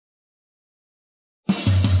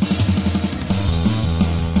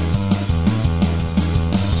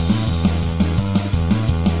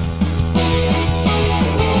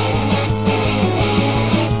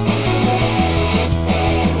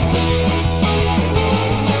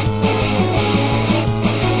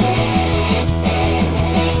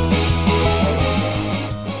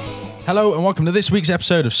welcome to this week's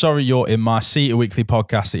episode of Sorry You're in My Seat, a weekly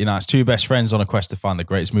podcast that unites two best friends on a quest to find the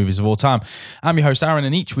greatest movies of all time. I'm your host, Aaron,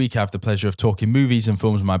 and each week I have the pleasure of talking movies and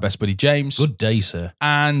films with my best buddy, James. Good day, sir.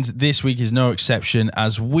 And this week is no exception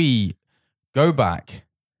as we go back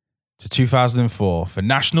to 2004 for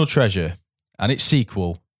National Treasure and its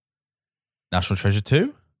sequel, National Treasure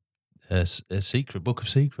 2? A secret, Book of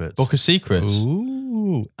Secrets. Book of Secrets.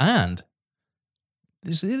 Ooh. And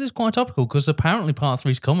it is quite topical because apparently part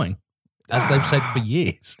 3 is coming, as they've said for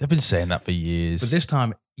years. They've been saying that for years. But this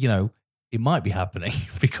time, it might be happening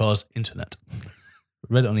because internet.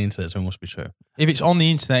 Read it on the internet, so it must be true. If it's on the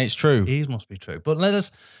internet, it's true. It must be true. But let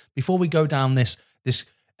us, before we go down this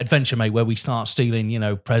adventure, mate, where we start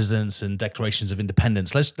stealing, presidents and declarations of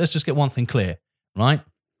independence, let's just get one thing clear, right?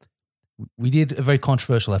 We did a very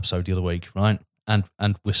controversial episode the other week, right?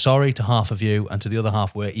 And we're sorry to half of you, and to the other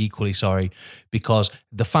half we're equally sorry because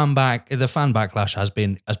the fan backlash has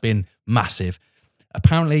been massive.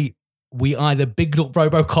 Apparently, we either bigged up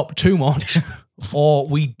RoboCop too much, or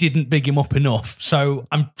we didn't big him up enough. So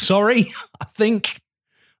I'm sorry.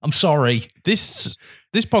 I'm sorry. This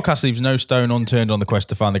podcast leaves no stone unturned on the quest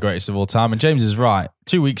to find the greatest of all time. And James is right.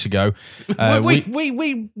 2 weeks ago, we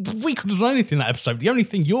could have done anything in that episode. The only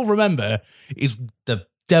thing you'll remember is the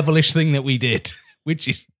devilish thing that we did, which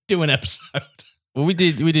is do an episode. Well, we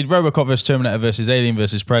did RoboCop vs Terminator versus Alien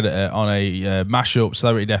versus Predator on a mashup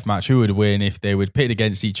celebrity deathmatch. Who would win if they would pit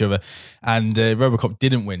against each other? And RoboCop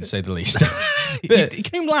didn't win, to say the least. But he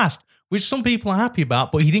came last, which some people are happy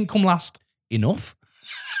about, but he didn't come last enough.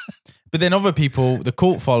 But then other people, the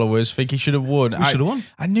cult followers, think he should have won. He should have won.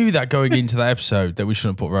 I knew that going into that episode that we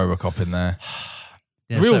shouldn't put RoboCop in there.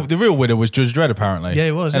 Yeah, the real winner was Judge Dredd, apparently. Yeah,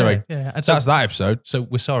 it was. Anyway, yeah. And that's that episode. So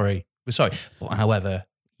we're sorry. But however,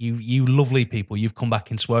 you lovely people, you've come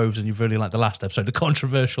back in swoves and you've really liked the last episode, the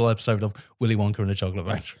controversial episode of Willy Wonka and the Chocolate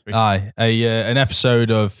Factory. Aye, an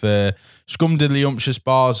episode of scumdiddlyumptious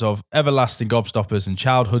bars of everlasting gobstoppers and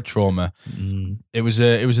childhood trauma. It was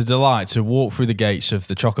a delight to walk through the gates of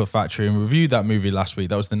the Chocolate Factory and review that movie last week.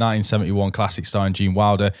 That was the 1971 classic starring Gene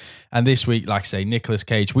Wilder. And this week, like I say, Nicolas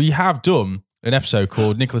Cage. We have done an episode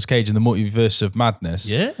called Nicolas Cage and the Multiverse of Madness.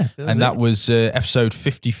 Yeah. That was episode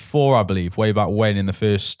 54, I believe, way back when in the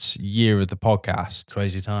first year of the podcast.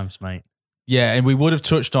 Crazy times, mate. Yeah, and we would have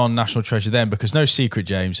touched on National Treasure then because no secret,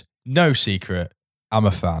 James, no secret, I'm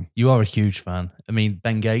a fan. You are a huge fan. I mean,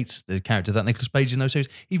 Ben Gates, the character that Nicolas Cage in those series,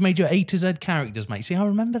 he's made your A to Z characters, mate. See, I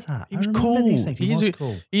remember that. He was cool. He was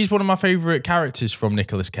cool. He's one of my favourite characters from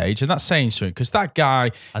Nicolas Cage, and that's saying something because that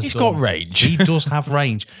guy, he's got range. He does have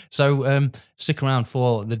range. So stick around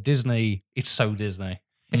for the Disney. It's so Disney.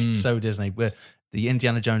 It's so Disney. We're the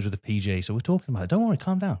Indiana Jones with the PG. So we're talking about it. Don't worry,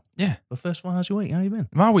 calm down. Yeah. But first of all, how's your week? How you been?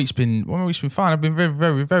 My week's been fine. I've been very,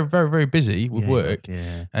 very, very, very, very busy with work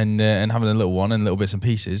and having a little one and little bits and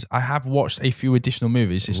pieces. I have watched a few additional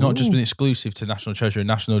movies. It's not just been exclusive to National Treasure and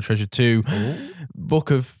National Treasure 2,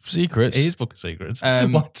 Book of Secrets. It is Book of Secrets.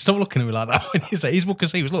 Stop looking at me like that when you say it's Book of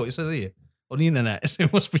Secrets. Look, it says here on the internet.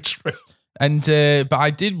 It must be true. And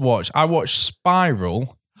but I watched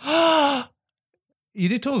Spiral. You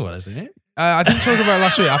did talk about this, didn't you? I didn't talk about it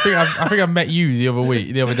last week. I think I met you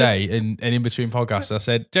the other day, and in between podcasts, I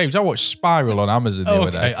said, James, I watched Spiral on Amazon the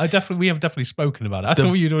other day. We have definitely spoken about it. I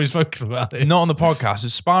thought you'd always spoken about it. Not on the podcast.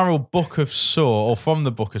 It's Spiral Book of Saw, or From the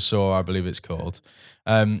Book of Saw, I believe it's called.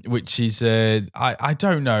 Which is I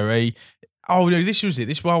don't know. Oh no, this was it.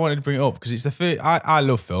 This is why I wanted to bring it up because it's the first. I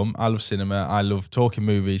love film. I love cinema. I love talking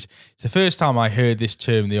movies. It's the first time I heard this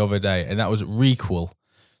term the other day, and that was requel,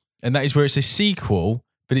 and that is where it's a sequel.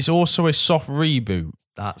 But it's also a soft reboot.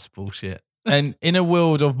 That's bullshit. And in a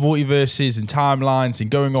world of multiverses and timelines and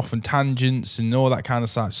going off on tangents and all that kind of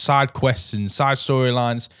side quests and side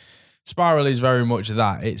storylines, Spiral is very much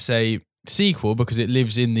that. It's a sequel because it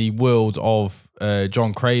lives in the world of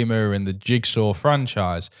John Kramer and the Jigsaw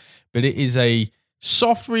franchise. But it is a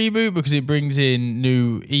soft reboot because it brings in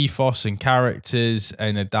new ethos and characters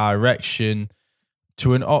and a direction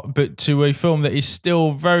to a film that is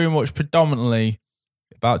still very much predominantly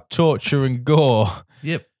about torture and gore.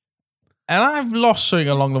 Yep. And I've lost something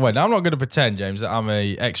along the way. Now, I'm not going to pretend, James, that I'm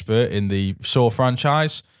an expert in the Saw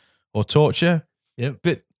franchise or torture. Yep.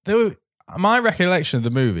 But my recollection of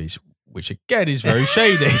the movies, which again is very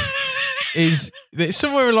shady, is that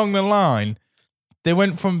somewhere along the line, they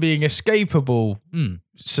went from being escapable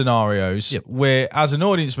scenarios where, as an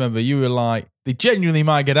audience member, you were like, they genuinely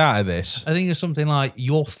might get out of this. I think it's something like,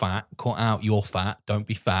 you're fat, cut out you're fat, don't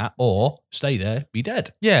be fat, or stay there, be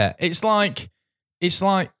dead. Yeah, it's like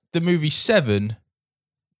the movie Seven,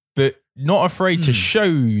 but not afraid to show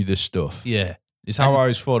you the stuff. Yeah. It's how I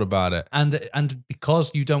always thought about it. And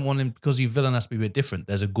because you don't want him, because your villain has to be a bit different,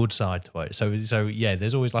 there's a good side to it. So yeah,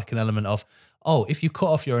 there's always like an element of, oh, if you cut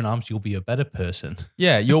off your own arms, you'll be a better person.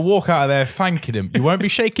 Yeah, you'll walk out of there thanking him. You won't be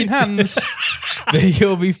shaking hands, but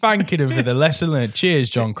you'll be thanking him for the lesson learned. Cheers,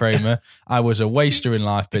 John Kramer. I was a waster in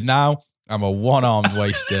life, but now I'm a one-armed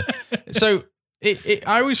waster. So I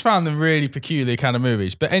always found them really peculiar kind of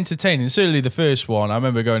movies, but entertaining. Certainly the first one, I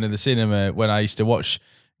remember going to the cinema when I used to watch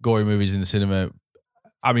gory movies in the cinema.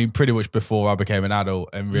 I mean, pretty much before I became an adult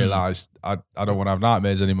and realised I don't want to have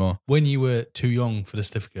nightmares anymore. When you were too young for the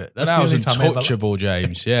certificate. That's I was untouchable,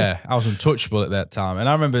 James. Yeah, I was untouchable at that time. And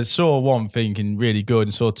I remember Saw 1 thinking really good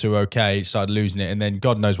and Saw 2 okay, started losing it. And then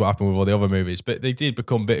God knows what happened with all the other movies. But they did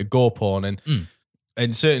become a bit of gore porn.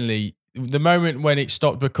 And certainly the moment when it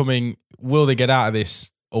stopped becoming, will they get out of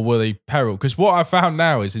this or will they peril? Because what I found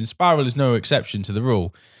now is, and Spiral is no exception to the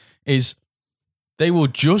rule, is they will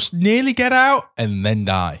just nearly get out and then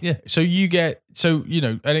die. Yeah. So and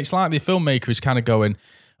it's like the filmmaker is kind of going,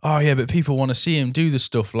 oh yeah, but people want to see him do the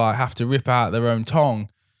stuff like have to rip out their own tongue.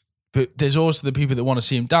 But there's also the people that want to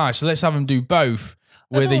see him die. So let's have them do both,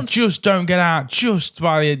 where they just don't get out just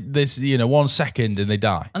by this, 1 second and they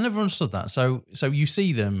die. I never understood that. So you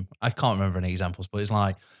see them, I can't remember any examples, but it's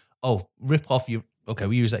like, oh, rip off your, okay,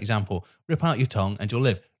 we use that example, rip out your tongue and you'll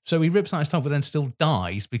live. So he rips out his tongue, but then still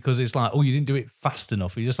dies because it's like, oh, you didn't do it fast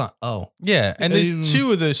enough. You're just like, oh. Yeah, and there's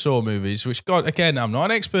 2 of those Saw movies, which, God, again, I'm not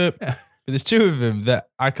an expert, but there's 2 of them that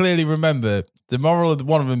I clearly remember. The moral of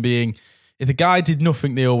one of them being, if the guy did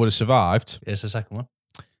nothing, they all would have survived. Yeah, it's the second one.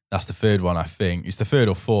 That's the third one, I think. It's the third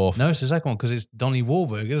or fourth. No, it's the second one because it's Donnie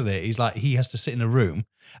Wahlberg, isn't it? He's like, he has to sit in a room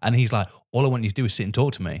and he's like, all I want you to do is sit and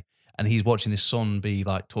talk to me. And he's watching his son be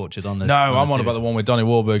like tortured on the. No, I'm on about the one with Donnie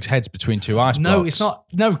Wahlberg's head's between 2 ice blocks. No, it's not.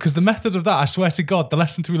 No, because the method of that, I swear to God, the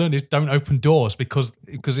lesson to be learned is don't open doors because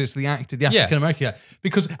it's the African American.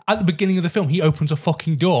 Because at the beginning of the film, he opens a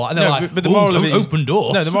fucking door, and they're but the moral of it is, open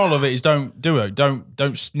doors. No, the moral of it is don't do it.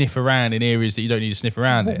 Don't sniff around in areas that you don't need to sniff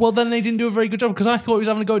around in. Well, then they didn't do a very good job because I thought he was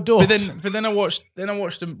having to go doors. But then I watched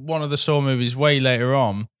one of the Saw movies way later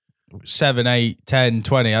on, 7, 8, 10,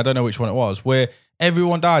 20. I don't know which one it was, where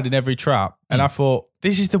everyone died in every trap. And I thought,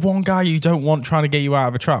 this is the one guy you don't want trying to get you out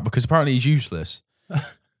of a trap because apparently he's useless. And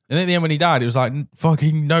at the end when he died, it was like,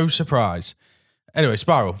 fucking no surprise. Anyway,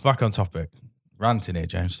 Spiral, back on topic. Ranting here,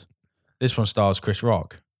 James. This one stars Chris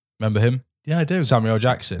Rock. Remember him? Yeah, I do. Samuel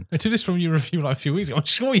Jackson. I took this from your review like a few weeks ago. I'm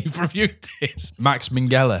sure you've reviewed this. Max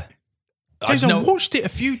Minghella. James, I watched it a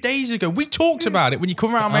few days ago. We talked about it when you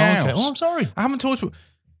come around my house. Oh, I'm sorry.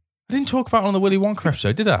 I didn't talk about it on the Willy Wonka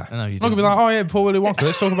episode, did I? No, you didn't. I'm not going to be like, oh yeah, before Willy Wonka,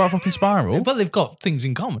 let's talk about fucking Spiral. But they've got things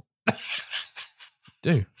in common.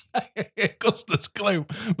 Do. Augustus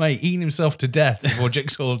Gloop, mate, eating himself to death before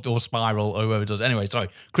Jigsaw or Spiral or whoever does. Anyway, sorry.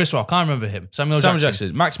 Chris Rock, I remember him. Samuel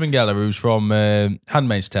Jackson. Max Minghella, who's from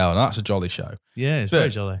Handmaid's Tale, and that's a jolly show. Yeah, it's very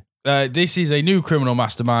jolly. This is a new criminal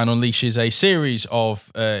mastermind unleashes a series of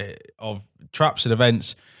traps and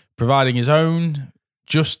events, providing his own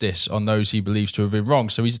justice on those he believes to have been wrong.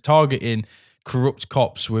 So he's targeting corrupt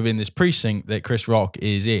cops within this precinct that Chris Rock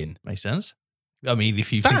is in. Makes sense. I mean,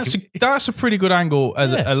 if you that's a pretty good angle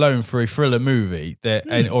as alone for a thriller movie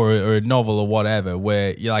that or a novel or whatever,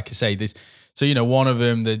 where you like I say this. So one of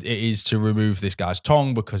them that it is to remove this guy's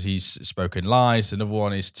tongue because he's spoken lies. Another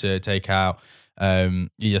one is to take out.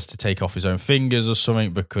 He has to take off his own fingers or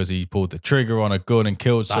something because he pulled the trigger on a gun and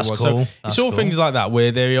killed someone. Cool. So it's all things like that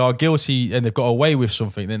where they are guilty and they've got away with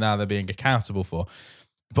something that now they're being accountable for.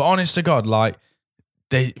 But honest to God, like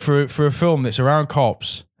for a film that's around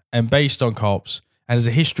cops and based on cops and has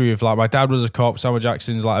a history of like my dad was a cop, Samuel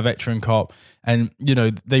Jackson's like a veteran cop, and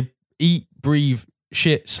they eat, breathe,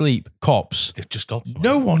 shit, sleep cops. They've just got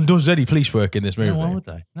no one does any police work in this movie. No, why would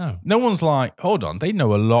they? No one's like, hold on, they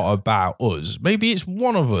know a lot about us. Maybe it's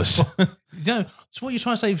one of us. So what you're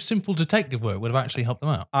trying to say, simple detective work would have actually helped them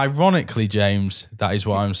out. Ironically, James, that is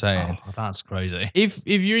what I'm saying. Oh, that's crazy. If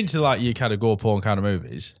you're into like your kind of gore porn kind of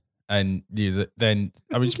movies, and then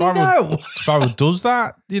I mean Spiral does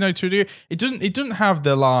that, to a degree. It doesn't have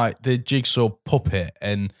the Jigsaw puppet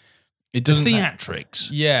and it doesn't the theatrics.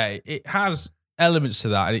 It has elements to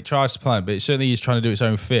that and it tries to plan, but it certainly is trying to do its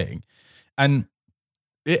own thing. And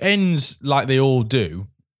it ends like they all do,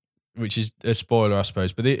 which is a spoiler, I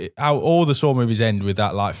suppose. But how all the Saw movies end with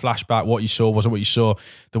that like flashback, what you saw wasn't what you saw.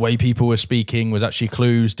 The way people were speaking was actually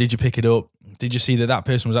clues. Did you pick it up? Did you see that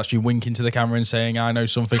person was actually winking to the camera and saying, I know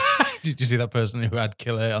something? Did you see that person who had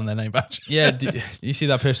killer on their name badge? Yeah. Did you see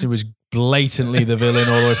that person who was blatantly the villain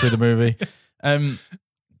all the way through the movie?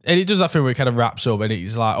 And it does that thing where it kind of wraps up and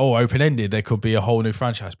it's like, oh, open-ended, there could be a whole new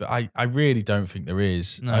franchise. But I really don't think there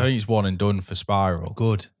is. No. I think it's one and done for Spiral.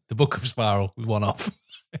 Good. The Book of Spiral, we one off.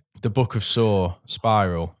 The Book of Saw,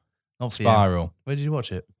 Spiral. Not for you. Spiral. Where did you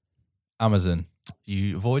watch it? Amazon.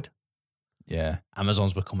 You avoid? Yeah.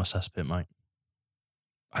 Amazon's become a cesspit, mate.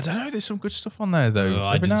 I don't know, there's some good stuff on there, though. Oh,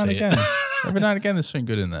 I didn't see it. Every now and again, there's something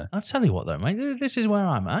good in there. I'll tell you what, though, mate. This is where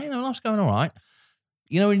I'm at. Life's going all right.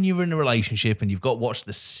 When you're in a relationship and you've got to watch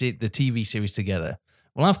the TV series together,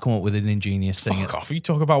 well, I've come up with an ingenious thing. Fuck off. You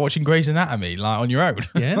talk about watching Grey's Anatomy like on your own.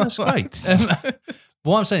 Yeah, that's great.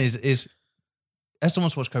 What I'm saying is Esther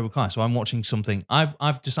wants to watch Cobra Kai, so I'm watching something.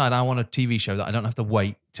 I've decided I want a TV show that I don't have to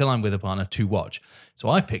wait till I'm with a partner to watch. So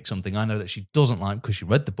I pick something I know that she doesn't like because she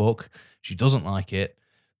read the book. She doesn't like it.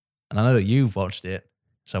 And I know that you've watched it.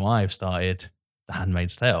 So I've started The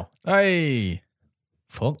Handmaid's Tale. Hey.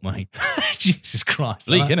 Fuck, mate. Jesus Christ.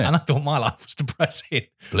 Bleak, innit? And I thought my life was depressing.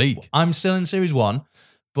 Bleak. I'm still in series 1,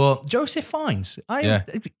 but Joseph Fiennes.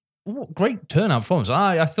 What great turnout performance.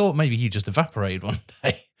 I thought maybe he just evaporated one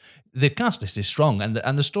day. The cast list is strong, and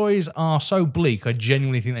the stories are so bleak. I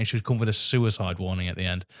genuinely think they should come with a suicide warning at the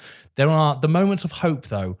end. There are the moments of hope,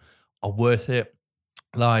 though, are worth it.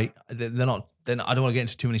 Like they're not. Then I don't want to get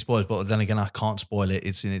into too many spoilers, but then again, I can't spoil it.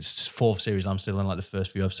 It's in its 4th series. I'm still in like the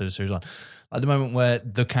first few episodes of series 1. Like the moment where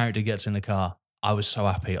the character gets in the car, I was so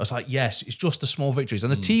happy. I was like, yes, it's just the small victories.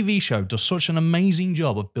 And the TV show does such an amazing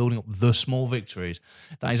job of building up the small victories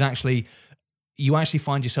that is actually, you actually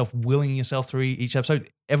find yourself willing yourself through each episode.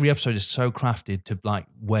 Every episode is so crafted to like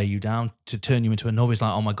wear you down, to turn you into a nub. It's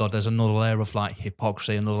like, oh my God, there's another layer of like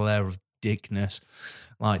hypocrisy, another layer of dickness.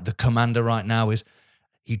 Like the commander right now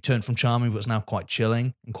he turned from charming, but is now quite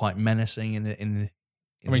chilling and quite menacing in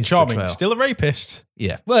charming, portrayal. still a rapist.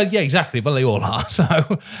 Yeah. Well, yeah, exactly. Well, they all are.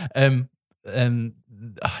 So,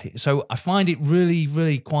 so I find it really,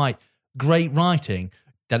 really quite great writing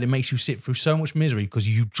that it makes you sit through so much misery because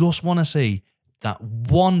you just want to see that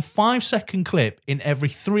 1 5-second clip in every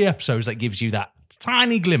 3 episodes that gives you that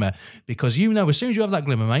tiny glimmer, because as soon as you have that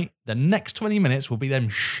glimmer, mate, the next 20 minutes will be them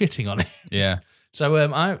shitting on it. Yeah. So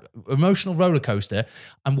emotional roller coaster.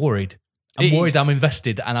 I'm worried. I'm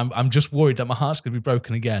invested, and I'm just worried that my heart's going to be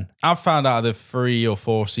broken again. I've found out of the 3 or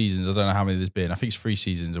 4 seasons, I don't know how many there's been. I think it's 3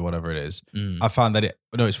 seasons or whatever it is. I found that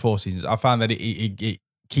it's 4 seasons. I found that it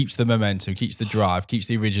keeps the momentum, keeps the drive, keeps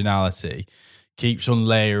the originality, keeps on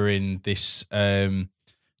layering this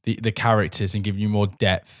the characters and giving you more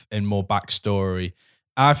depth and more backstory.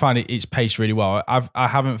 I find it's paced really well. I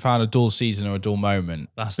haven't found a dull season or a dull moment,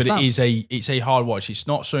 it's a hard watch. It's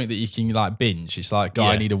not something that you can like binge. It's like,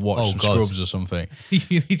 I need to watch Scrubs or something.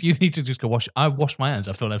 you need to just go watch. I washed my hands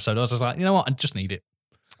after an episode. I was just like, you know what? I just need it.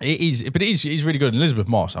 It is really good. And Elizabeth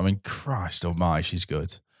Moss, I mean, Christ almighty, she's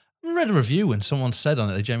good. I read a review and someone said on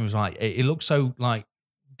it that Jamie was like, it looks so like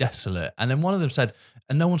desolate, and then one of them said,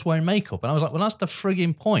 and no one's wearing makeup, and I was like, well, that's the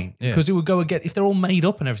frigging point, because it would go against, if they're all made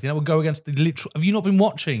up and everything, that would go against the literal. Have you not been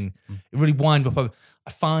watching? It really wind up. I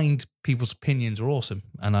find people's opinions are awesome,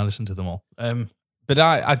 and I listen to them all. But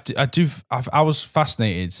I was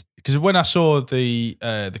fascinated because when I saw the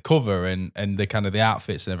cover and the kind of the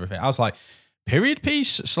outfits and everything, I was like, period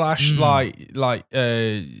piece / like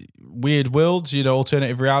weird worlds,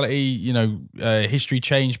 alternative reality, history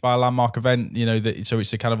changed by a landmark event, so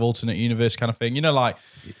it's a kind of alternate universe kind of thing, like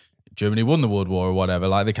Germany won the World War or whatever,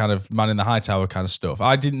 like the kind of Man in the High Tower kind of stuff.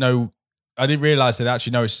 I didn't realize that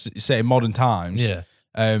actually it's set in modern times. Yeah.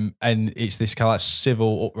 And it's this kind of like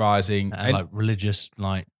civil uprising and like religious,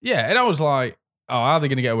 like, yeah. And I was like, oh, how are they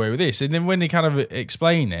going to get away with this? And then when they kind of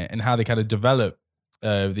explain it and how they kind of develop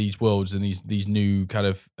these worlds and these new kind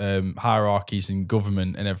of hierarchies and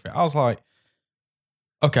government and everything, I was like,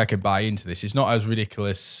 okay, I can buy into this. It's not as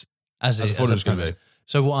ridiculous as I thought it was going to be.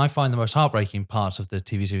 So what I find the most heartbreaking parts of the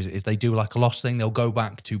TV series is they do like a Lost thing. They'll go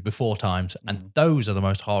back to before times, and those are the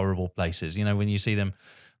most horrible places. When you see them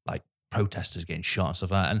like protesters getting shot and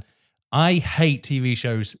stuff like that. And I hate TV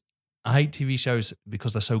shows.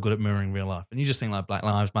 Because they're so good at mirroring real life. And you just think like Black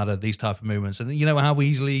Lives Matter, these type of movements, and you know how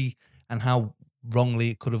easily and how wrongly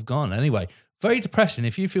it could have gone. Anyway, very depressing.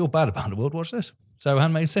 If you feel bad about the world, watch this. So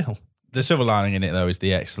Handmaid's Tale. The silver lining in it though is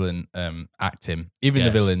the excellent acting. Even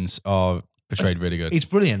the villains are portrayed really good. It's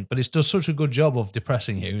brilliant, but it does such a good job of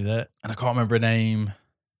depressing you that. And I can't remember her name.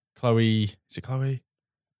 Chloe. Is it Chloe?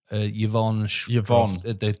 Yvonne.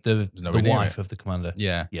 The wife of the commander.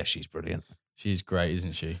 Yeah. Yeah, she's brilliant. She's great,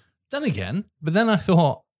 isn't she? Then I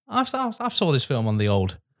thought, I saw this film on the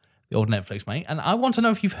old Netflix, mate, and I want to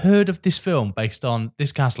know if you've heard of this film based on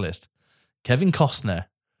this cast list. Kevin Costner,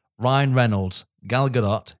 Ryan Reynolds, Gal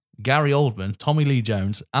Gadot, Gary Oldman, Tommy Lee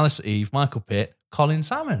Jones, Alice Eve, Michael Pitt, Colin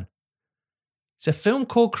Salmon. It's a film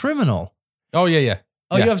called Criminal. Oh, yeah.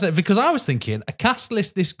 Oh, you have said, because I was thinking a cast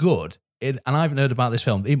list this good, and I haven't heard about this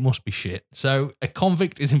film. It must be shit. So a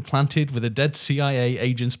convict is implanted with a dead CIA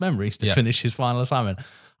agent's memories to finish his final assignment.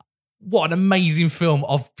 What an amazing film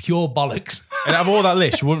of pure bollocks. And out of all that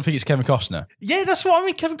list, you wouldn't think it's Kevin Costner. Yeah, that's what I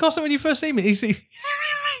mean. Kevin Costner, when you first see him,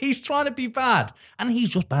 he's trying to be bad, and he's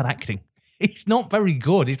just bad acting. He's not very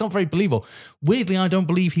good. He's not very believable. Weirdly, I don't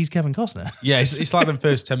believe he's Kevin Costner. Yeah, it's like them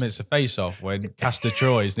first 10 minutes of Face Off when Castor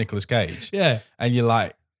Troy is Nicolas Cage. Yeah. And you're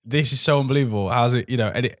like, this is so unbelievable. How's it,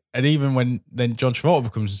 and even when then John Travolta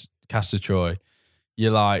becomes Castor Troy, you're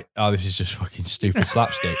like, oh, this is just fucking stupid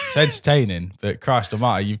slapstick. It's entertaining, but Christ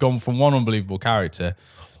almighty, you've gone from one unbelievable character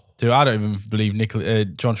to, I don't even believe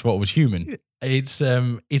John Travolta was human.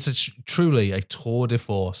 It's truly a tour de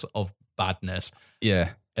force of badness. Yeah.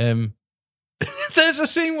 There's a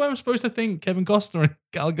scene where I'm supposed to think Kevin Costner and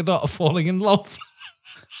Gal Gadot are falling in love.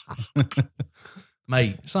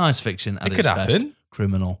 Mate, science fiction at its best.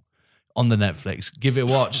 Criminal on the Netflix. Give it a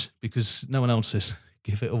watch because no one else is.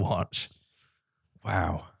 Give it a watch.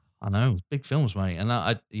 Wow. I know, big films, mate. And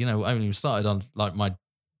I haven't even started on like my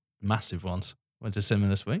massive ones. Went to cinema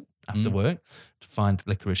this week after work to find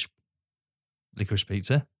licorice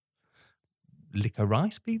pizza.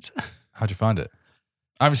 Licorice pizza? How'd you find it?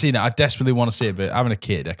 I haven't seen it. I desperately want to see it, but having a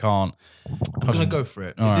kid, I can't. I'm going to go for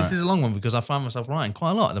it. All this right. is a long one because I find myself writing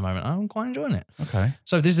quite a lot at the moment. I'm quite enjoying it. Okay.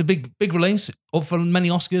 So this is a big release, up for many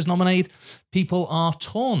Oscars nominated. People are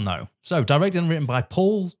torn though. So directed and written by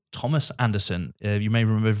Paul Thomas Anderson. You may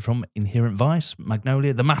remember from Inherent Vice,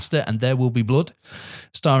 Magnolia, The Master, and There Will Be Blood.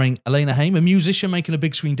 Starring Elena Haim, a musician making a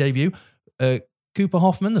big screen debut. Cooper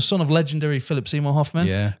Hoffman, the son of legendary Philip Seymour Hoffman.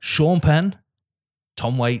 Yeah. Sean Penn,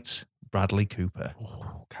 Tom Waits, Bradley Cooper.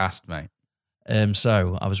 Cast, mate.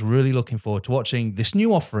 So I was really looking forward to watching this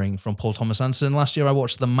new offering from Paul Thomas Anderson. Last year I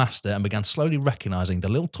watched The Master and began slowly recognising the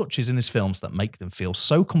little touches in his films that make them feel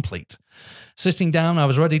so complete. Sitting down, I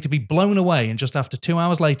was ready to be blown away, and just after 2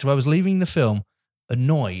 hours later, I was leaving the film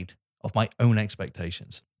annoyed of my own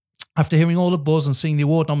expectations. After hearing all the buzz and seeing the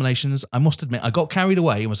award nominations, I must admit I got carried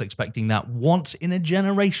away and was expecting that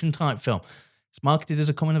once-in-a-generation type film. It's marketed as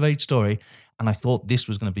a coming-of-age story, and I thought this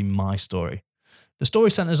was going to be my story. The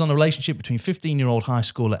story centres on a relationship between 15-year-old high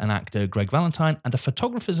schooler and actor Greg Valentine and a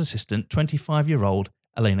photographer's assistant, 25-year-old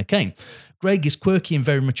Elena Kane. Greg is quirky and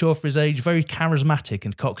very mature for his age, very charismatic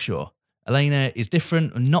and cocksure. Elena is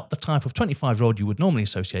different and not the type of 25-year-old you would normally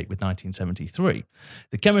associate with 1973.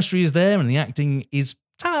 The chemistry is there and the acting is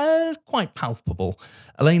quite palpable.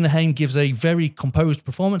 Elena Haim gives a very composed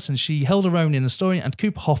performance and she held her own in the story, and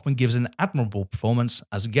Cooper Hoffman gives an admirable performance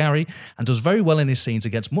as Gary and does very well in his scenes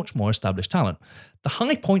against much more established talent. The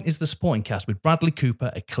high point is the supporting cast, with Bradley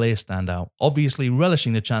Cooper a clear standout. Obviously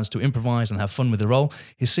relishing the chance to improvise and have fun with the role,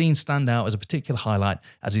 his scenes stand out as a particular highlight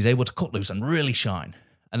as he's able to cut loose and really shine.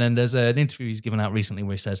 And then there's an interview he's given out recently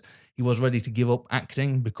where he says he was ready to give up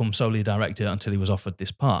acting, become solely a director until he was offered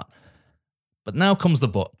this part. But now comes the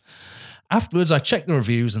but. Afterwards, I checked the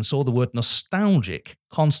reviews and saw the word nostalgic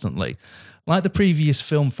constantly. Like the previous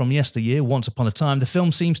film from yesteryear, Once Upon a Time, the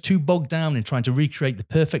film seems too bogged down in trying to recreate the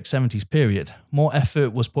perfect 70s period. More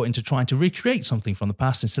effort was put into trying to recreate something from the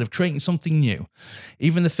past instead of creating something new.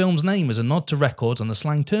 Even the film's name is a nod to records and the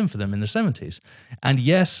slang term for them in the 70s. And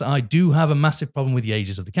yes, I do have a massive problem with the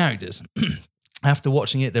ages of the characters. After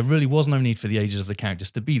watching it, there really was no need for the ages of the characters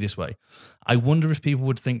to be this way. I wonder if people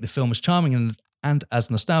would think the film was charming and as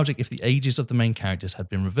nostalgic if the ages of the main characters had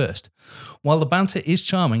been reversed. While the banter is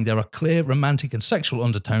charming, there are clear romantic and sexual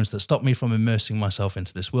undertones that stop me from immersing myself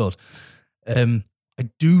into this world. I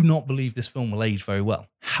do not believe this film will age very well.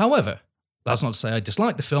 However, that's not to say I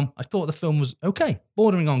dislike the film. I thought the film was okay,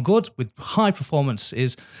 bordering on good, with high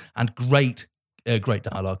performances and great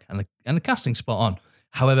dialogue, and the casting spot on.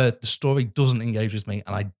 However, the story doesn't engage with me,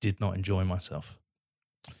 and I did not enjoy myself.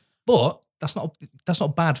 But that's not a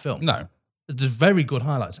bad film. No. There's very good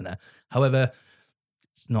highlights in there. However,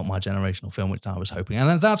 it's not my generational film, which I was hoping.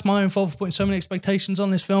 And that's my own fault for putting so many expectations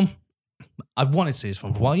on this film. I've wanted to see this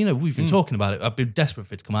film for a while. You know, we've been talking about it. I've been desperate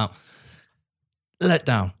for it to come out. Let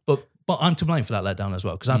down. But I'm to blame for that letdown as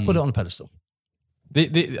well, because I put it on a pedestal.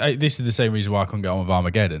 This is the same reason why I couldn't get on with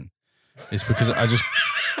Armageddon. It's because I just...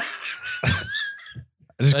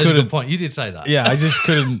 That's a good point. You did say that. Yeah,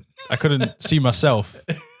 I couldn't see myself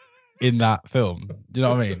in that film. Do you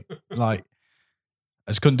know what I mean? Like,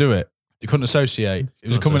 I just couldn't do it. You couldn't associate. It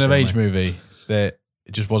was a coming of age movie that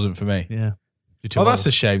it just wasn't for me. Yeah. Oh, that's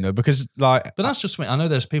a shame though, because like, but that's just me. I know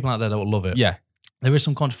there's people out there that will love it. Yeah. There is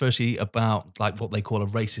some controversy about like what they call a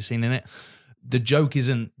racist scene in it. the joke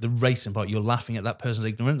isn't the racing part. You're laughing at that person's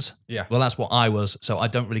ignorance. Yeah. Well, that's what I was. So I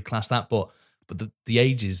don't really class that. But the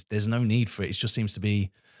ages, there's no need for it. It just seems to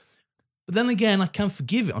be. But then again, I can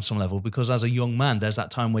forgive it on some level because as a young man, there's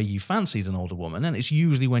that time where you fancied an older woman, and it's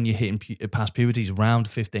usually when you're hitting past puberty, it's around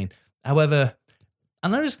 15. However, I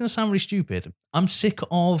know it's going to sound really stupid. I'm sick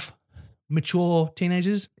of mature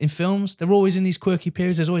teenagers in films. They're always in these quirky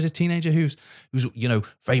periods. There's always a teenager who's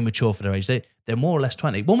very mature for their age. They're more or less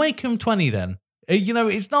 20. Well, make them 20 then.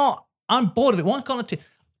 It's not. I'm bored of it. Why can't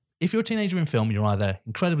if you're a teenager in film, you're either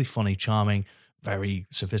incredibly funny, charming, very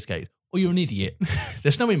sophisticated, or you're an idiot.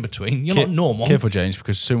 There's no in between. You're not normal. Careful, James,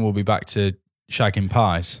 because soon we'll be back to shagging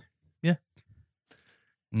pies. Yeah.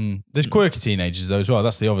 There's quirky teenagers though as well.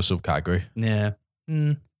 That's the other subcategory. Yeah.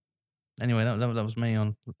 Anyway, that was me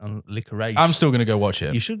on Licorice. I'm still going to go watch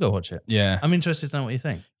it. You should go watch it. Yeah. I'm interested to know what you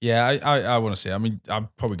think. Yeah, I want to see it. I mean, I'm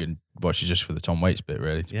probably going to watch it just for the Tom Waits bit,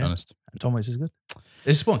 really, to be honest. And Tom Waits is good.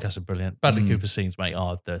 This podcast is brilliant. Bradley Cooper's scenes, mate,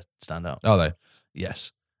 are the standout. Are they?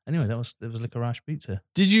 Yes. Anyway, there was Licorice Pizza.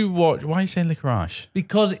 Did you watch? Why are you saying licorice?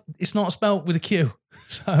 Because it's not spelled with a Q.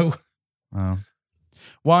 So. Oh.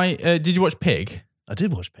 Why? Did you watch Pig? I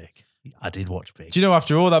did watch Pig. Do you know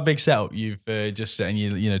after all that big setup, you've just and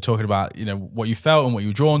you talking about what you felt and what you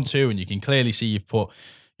were drawn to, and you can clearly see you've put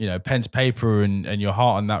pen to paper and your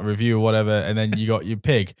heart on that review or whatever, and then you got your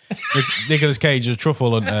pig. Nicolas Cage is a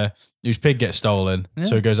truffle hunter whose pig gets stolen,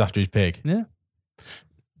 so he goes after his pig. Yeah.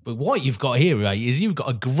 But what you've got here, right, is you've got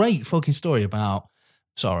a great fucking story about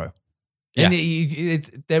sorrow. Yeah.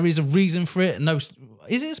 And there is a reason for it. No,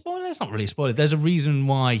 is it a spoiler? It's not really a spoiler. There's a reason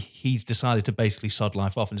why he's decided to basically sod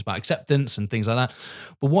life off, and it's about acceptance and things like that.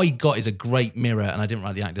 But what he got is a great mirror, and I didn't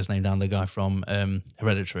write the actor's name down, the guy from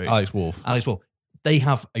Hereditary. Alex Wolff. They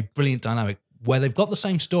have a brilliant dynamic where they've got the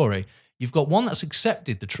same story. You've got one that's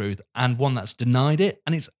accepted the truth and one that's denied it,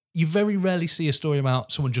 and you very rarely see a story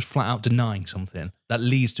about someone just flat out denying something that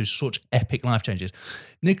leads to such epic life changes.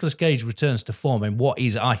 Nicolas Cage returns to form in what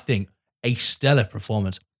is, I think, a stellar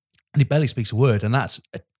performance, and he barely speaks a word, and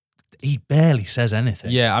he barely says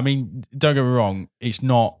anything. Yeah, I mean, don't get me wrong, it's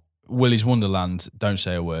not Willy's Wonderland, don't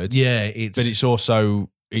say a word. Yeah, but it's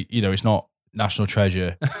also, it's not National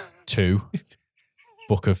Treasure 2,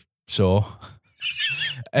 Book of Saw.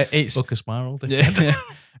 It's Book of Spiral. Yeah.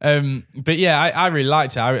 But yeah, I really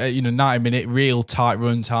liked it. 90-minute real tight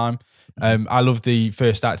run time. I love the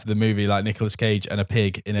first act of the movie, like Nicolas Cage and a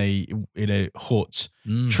pig in a hut,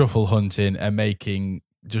 truffle hunting and making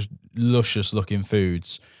just luscious looking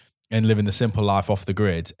foods and living the simple life off the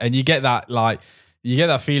grid. And you get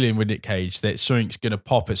that feeling with Nick Cage that something's going to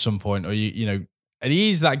pop at some point, or and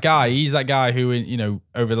he's that guy. He's that guy who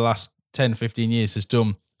over the last 10, 15 years has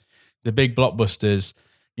done the big blockbusters.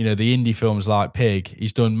 The indie films like Pig.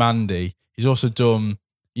 He's done Mandy. He's also done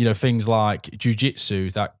things like Jiu-Jitsu,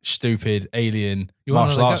 that stupid alien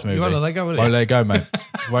martial arts movie. You want to let go, will you? Won't let go, mate.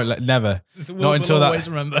 Never. Not until always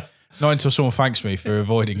remember. Not until someone thanks me for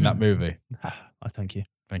avoiding that movie. I thank you.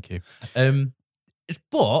 Thank you.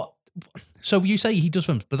 But so you say he does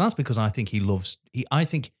films, but that's because I think he loves.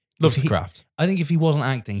 Loves the craft. I think if he wasn't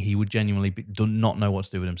acting, he would genuinely do not know what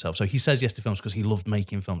to do with himself. So he says yes to films because he loved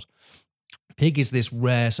making films. Pig is this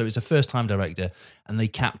rare, so it's a first-time director, and they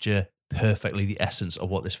capture perfectly the essence of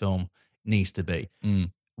what this film needs to be.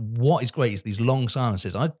 What is great is these long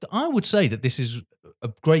silences. I would say that this is a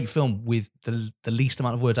great film with the least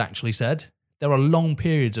amount of words actually said. There are long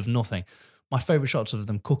periods of nothing. My favourite shots of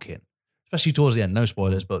them cooking, especially towards the end, no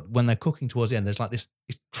spoilers, but when they're cooking towards the end, there's like this,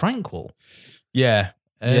 it's tranquil. Yeah.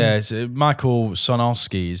 So Michael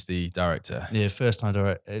Sonalski is the director. Yeah, first time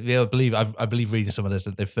director. Yeah, I believe reading some of this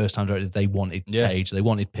that their first time director, they wanted Cage, they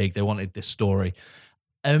wanted Pig, they wanted this story.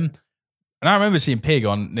 And I remember seeing Pig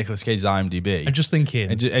on Nicolas Cage's IMDb. And just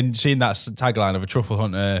thinking, and seeing that tagline of a truffle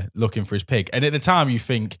hunter looking for his pig. And at the time, you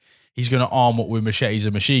think he's going to arm up with machetes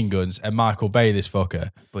and machine guns and Michael Bay this fucker.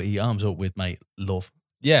 But he arms up with love.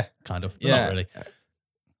 Yeah, kind of. But not really.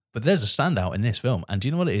 But there's a standout in this film, and do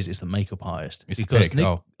you know what it is? It's the makeup artist. It's because the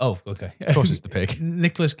pig. Okay. Of course, it's the pig.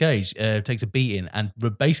 Nicolas Cage takes a beating and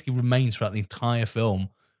basically remains throughout the entire film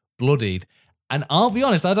bloodied. And I'll be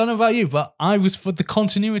honest, I don't know about you, but I was, for the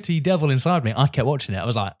continuity devil inside me, I kept watching it. I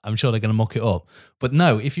was like, I'm sure they're going to muck it up. But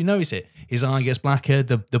no, if you notice it, his eye gets blacker,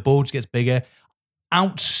 the bulge gets bigger.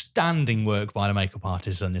 Outstanding work by the makeup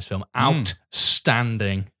artists in this film.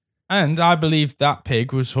 Outstanding. And I believe that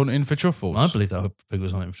pig was hunting for truffles. I believe that pig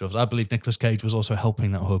was hunting for truffles. I believe Nicolas Cage was also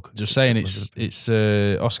helping that hug. Just saying, it's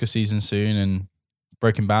Oscar season soon, and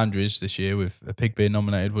breaking boundaries this year with a pig being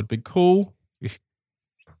nominated would be cool.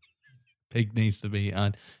 Pig needs to be.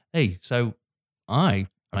 Hey, so I'm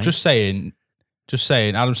just saying, Just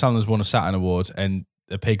saying, Adam Sandler's won a Saturn Award and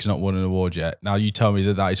a pig's not won an award yet. Now you tell me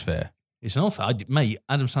that is fair. It's not fair. Mate,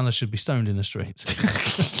 Adam Sandler should be stoned in the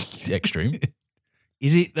streets. Extreme.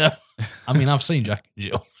 Is it though? I mean, I've seen Jack and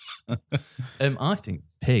Jill. I think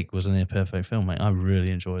Pig was a near perfect film, mate. I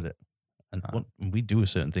really enjoyed it. And we do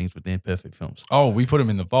certain things with near perfect films. Oh, we put them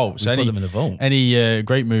in the vault. We put them in the vault. Any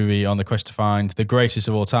great movie on the quest to find the greatest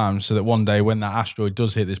of all time, so that one day when that asteroid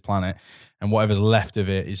does hit this planet and whatever's left of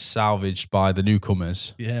it is salvaged by the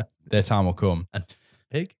newcomers, their time will come. And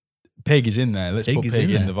Pig? Pig is in there. Let's put Pig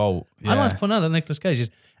in the vault. Yeah. I like to point out that Nicolas Cage is,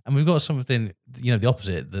 and we've got something, the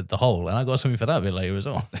opposite, the whole, and I got something for that a bit later as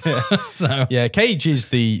well. So yeah, Cage is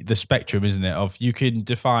the spectrum, isn't it? Of you can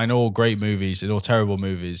define all great movies and all terrible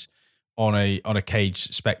movies on a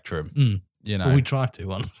Cage spectrum. Well, we tried to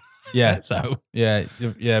once. Yeah. So yeah,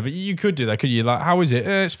 but you could do that, could you? Like, how is it?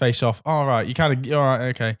 It's Face Off. All right, you kind of all right,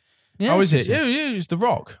 okay. Yeah, how is it? Yeah, it's The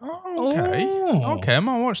Rock. Oh, okay. Oh. Okay, I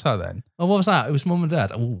might watch that then. Oh, what was that? It was Mum and Dad.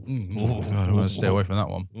 God, I want to stay away from that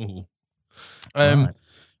one. Right.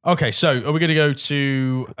 Okay, so are we going to go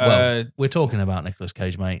to... well, we're talking about Nicolas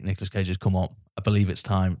Cage, mate. Nicolas Cage has come up. I believe it's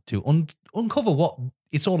time to uncover what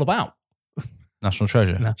it's all about. National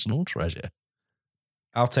Treasure. National Treasure.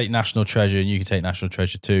 I'll take National Treasure and you can take National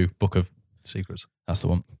Treasure 2, Book of Secrets. That's the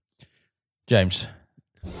one. James,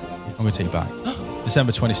 I'm going to take you back.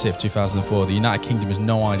 December 26th, 2004, the United Kingdom has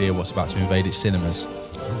no idea what's about to invade its cinemas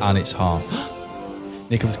and its heart.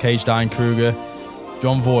 Nicolas Cage, Diane Kruger,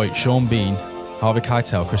 John Voight, Sean Bean, Harvey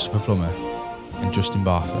Keitel, Christopher Plummer, and Justin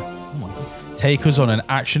Bartha. Oh my God. Take us on an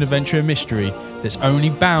action-adventure and mystery that's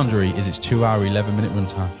only boundary is its 2-hour, 11-minute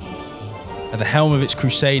runtime. At the helm of its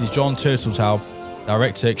crusade is John Turteltaub,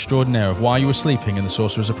 director extraordinaire of While You Were Sleeping and The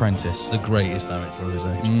Sorcerer's Apprentice. The greatest director of his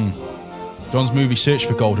age. John's movie searched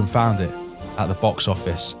for gold and found it at the box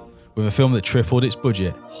office, with a film that tripled its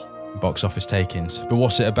budget and box office takings. But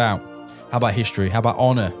what's it about? How about history? How about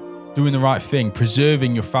honour? Doing the right thing,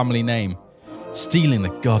 preserving your family name, stealing the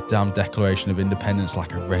goddamn Declaration of Independence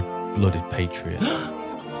like a red-blooded patriot.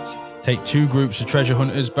 Take two groups of treasure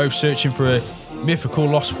hunters, both searching for a mythical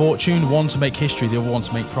lost fortune, one to make history, the other one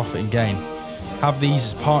to make profit and gain. Have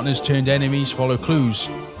these partners turned enemies follow clues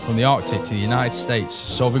from the Arctic to the United States,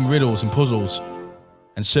 solving riddles and puzzles,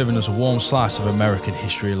 and serving us a warm slice of American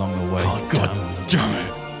history along the way. God damn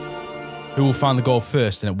it. Who will find the gold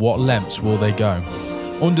first, and at what lengths will they go?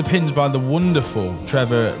 Underpinned by the wonderful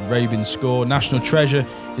Trevor Rabin score, National Treasure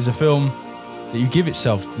is a film that you give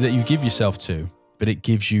yourself to, but it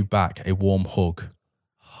gives you back a warm hug,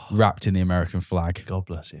 wrapped in the American flag. God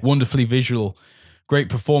bless you. Wonderfully visual, great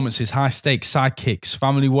performances, high stakes sidekicks,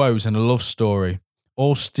 family woes, and a love story.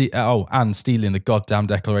 And stealing the goddamn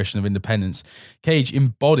Declaration of Independence. Cage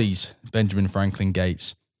embodies Benjamin Franklin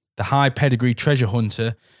Gates, the high pedigree treasure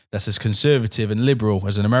hunter that's as conservative and liberal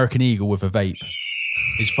as an American eagle with a vape.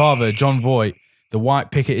 His father, John Voight, the white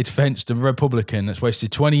picketed fenced Republican that's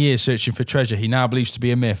wasted 20 years searching for treasure he now believes to be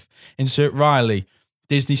a myth. Insert Riley,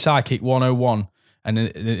 Disney Sidekick 101,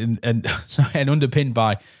 and underpinned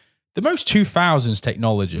by the most 2000s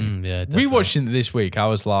technology. Rewatching it this week, I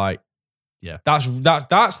was like, yeah, that's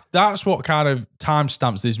what kind of time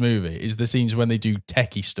stamps this movie is the scenes when they do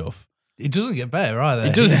techie stuff. It doesn't get better either.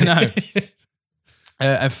 It doesn't, no.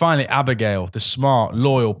 And finally, Abigail, the smart,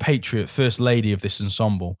 loyal, patriot first lady of this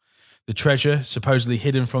ensemble. The treasure, supposedly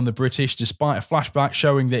hidden from the British, despite a flashback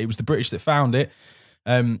showing that it was the British that found it,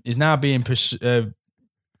 is now being pursued.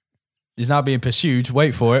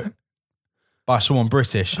 Wait for it, by someone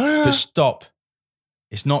British. But stop.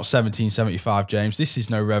 It's not 1775, James. This is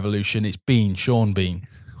no revolution. It's Bean, Sean Bean.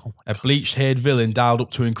 A bleached-haired villain dialed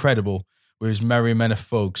up to incredible with his merry men of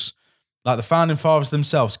thugs. Like the founding fathers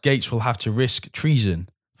themselves, Gates will have to risk treason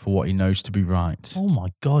for what he knows to be right. Oh my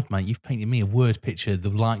God, mate. You've painted me a word picture, the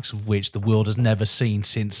likes of which the world has never seen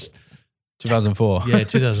since... 2004. Yeah,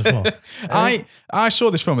 2004. I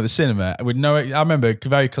saw this film at the cinema with I remember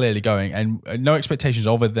very clearly going and no expectations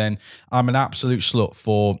other than I'm an absolute slut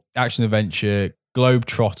for action adventure, globe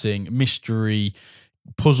trotting, mystery,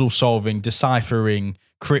 puzzle solving, deciphering,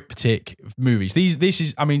 cryptic movies. This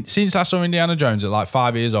is, I mean, since I saw Indiana Jones at like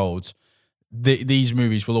 5 years old, these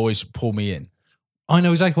movies will always pull me in. I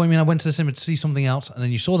know exactly what you mean. I went to the cinema to see something else, and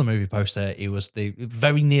then you saw the movie poster. It was the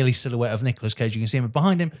very nearly silhouette of Nicolas Cage. You can see him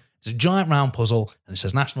behind him. It's a giant round puzzle, and it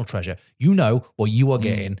says National Treasure. You know what you are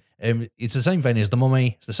getting. It's the same vein as The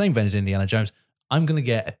Mummy. It's the same vein as Indiana Jones. I'm going to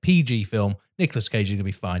get a PG film. Nicolas Cage is going to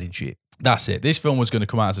be finding shit. That's it. This film was going to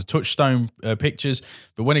come out as a Touchstone Pictures,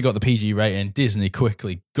 but when it got the PG rating, Disney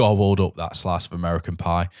quickly gobbled up that slice of American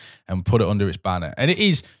pie and put it under its banner. And it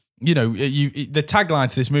is, the tagline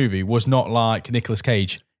to this movie was not like Nicolas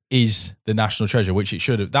Cage is the national treasure, which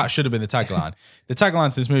that should have been the tagline. The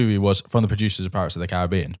tagline to this movie was from the producers of Pirates of the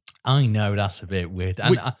Caribbean. I know that's a bit weird.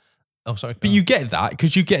 And sorry. But you get that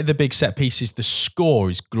because you get the big set pieces. The score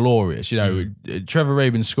is glorious. You know, Trevor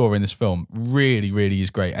Rabin's score in this film really, really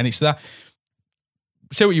is great. And it's that.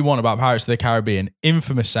 Say what you want about Pirates of the Caribbean,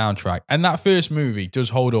 infamous soundtrack. And that first movie does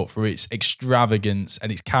hold up for its extravagance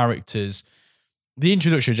and its characters. The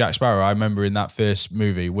introduction of Jack Sparrow, I remember in that first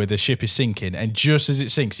movie where the ship is sinking, and just as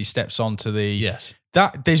it sinks, he steps onto the... Yes.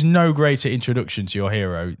 There's no greater introduction to your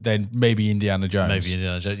hero than maybe Indiana Jones. Maybe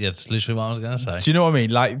Indiana Jones. Yeah, that's literally what I was going to say. Do you know what I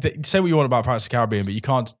mean? Like, say what you want about Pirates of the Caribbean, but you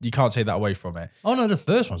can't take that away from it. Oh, no, the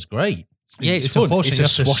first one's great. Yeah, it's fun. It's a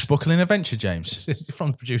swashbuckling adventure, James. It's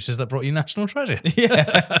from the producers that brought you National Treasure.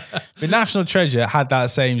 Yeah. The National Treasure had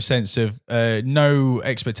that same sense of no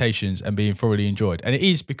expectations and being thoroughly enjoyed. And it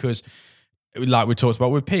is because, like we talked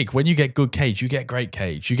about with Pig, when you get good Cage, you get great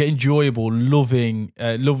Cage. You get enjoyable, loving,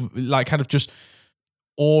 like kind of just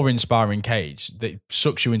awe-inspiring Cage that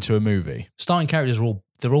sucks you into a movie. Starting characters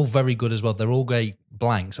they're all very good as well. They're all great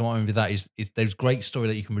blanks. And what I mean by that is there's great story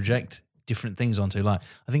that you can project different things onto. Like,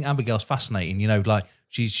 I think Abigail's fascinating, you know, like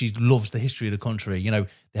she loves the history of the country. You know,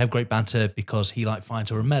 they have great banter because he like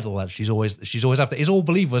finds her a medal that she's always after. It's all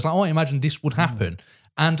believable. It's like, oh, I imagine this would happen.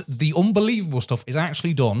 And the unbelievable stuff is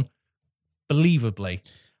actually done believably.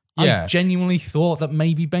 Yeah. I genuinely thought that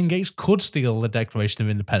maybe Ben Gates could steal the Declaration of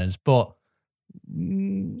Independence, but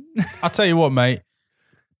I'll tell you what, mate.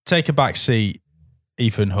 Take a back seat,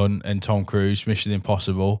 Ethan Hunt and Tom Cruise, Mission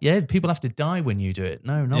Impossible. Yeah, people have to die when you do it.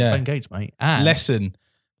 No, not Ben Gates, mate. And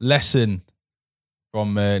lesson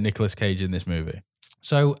from Nicolas Cage in this movie.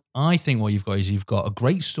 So I think what you've got is you've got a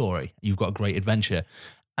great story, you've got a great adventure,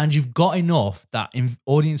 and you've got enough that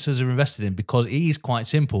audiences are invested in because it is quite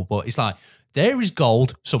simple, but it's like, there is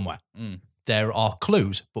gold somewhere. There are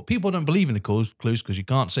clues, but people don't believe in the clues because you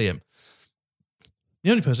can't see them. The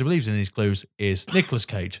only person who believes in these clues is Nicolas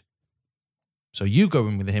Cage. So you go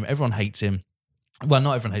in with him, everyone hates him. Well,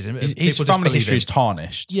 not everyone hates him. His family history is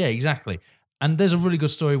tarnished. Yeah, exactly. And there's a really good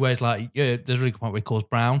story where it's like, there's a really good point where he calls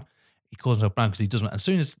himself Brown because he doesn't. As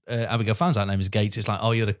soon as Abigail finds out her name is Gates, it's like,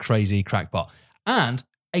 oh, you're the crazy crackpot. And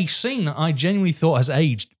a scene that I genuinely thought has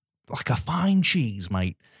aged like a fine cheese,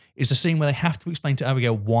 mate, is the scene where they have to explain to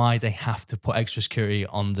Abigail why they have to put extra security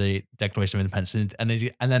on the Declaration of Independence.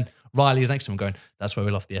 And then Riley is next to him going, that's where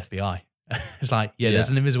we lost the FBI. It's like, there's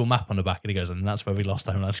an invisible map on the back. And he goes, and that's where we lost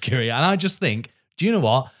Homeland Security. And I just think, do you know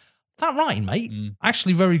what? That writing, mate,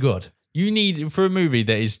 actually very good. You need, for a movie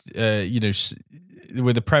that is,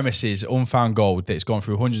 where the premise is unfound gold that's gone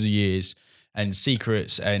through hundreds of years and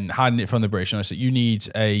secrets and hiding it from the British, you need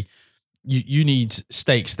you need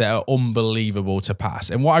stakes that are unbelievable to pass.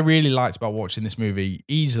 And what I really liked about watching this movie,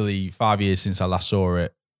 easily 5 years since I last saw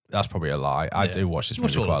it, that's probably a lie. I do watch this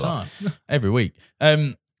movie quite a lot. Every week.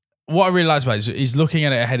 What I really liked about it is looking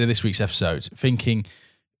at it ahead of this week's episode, thinking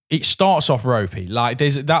it starts off ropey. Like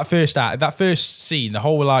there's that first scene, the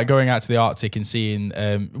whole like going out to the Arctic and seeing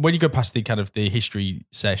when you go past the kind of the history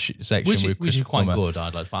section, which is quite good.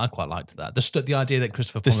 I quite liked that. The idea that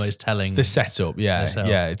Christopher Plummer is telling the setup,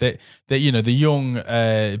 that the young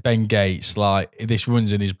Ben Gates, like this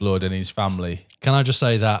runs in his blood and his family. Can I just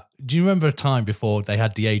say that? Do you remember a time before they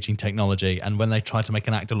had de-aging technology and when they tried to make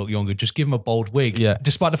an actor look younger, just give him a bald wig? Yeah.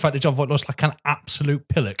 Despite the fact that John Voight looks like an absolute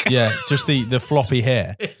pillock. Yeah, just the floppy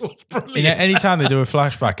hair. It was brilliant. Anytime they do a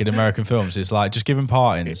flashback in American films, it's like, just give him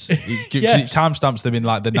partings. It timestamps them in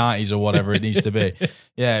like the 90s or whatever it needs to be.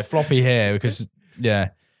 Yeah, floppy hair because, yeah.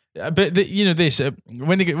 But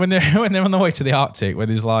when they're on the way to the Arctic, when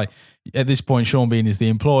there's like, at this point, Sean Bean is the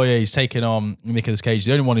employer. He's taken on Nicolas Cage,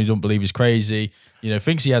 the only one who doesn't believe he's crazy.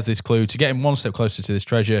 Thinks he has this clue to get him one step closer to this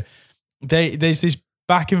treasure. There's this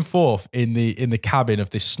back and forth in the cabin of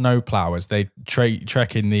this snowplow as they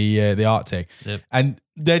trek in the Arctic, and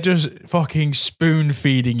they're just fucking spoon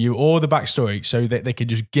feeding you all the backstory so that they can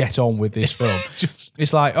just get on with this film.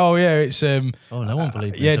 It's like, oh yeah, it's no one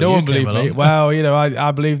believed me. Yeah, no one believed me. Well,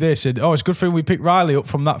 I believe this, and it's a good thing we picked Riley up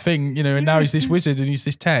from that thing, and now he's this wizard and he's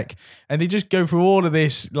this tech, and they just go through all of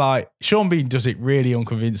this. Like Sean Bean does it really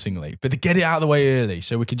unconvincingly, but they get it out of the way early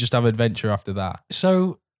so we can just have adventure after that.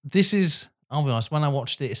 So this is, I'll be honest, when I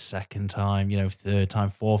watched it a second time, third time,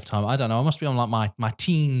 fourth time, I don't know, I must be on like my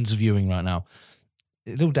teens viewing right now.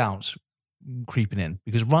 Little doubts creeping in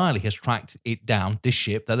because Riley has tracked it down, this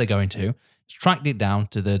ship that they're going to, has tracked it down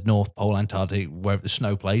to the North Pole, Antarctic, wherever the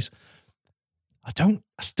snow place. I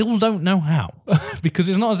still don't know how. Because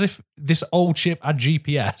it's not as if this old ship had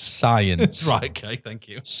GPS. Science. Right, okay, thank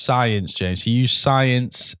you. Science, James. He used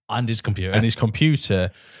science And his computer.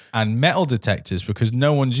 and metal detectors because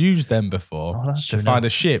no one's used them before Oh, that's to true. find No. a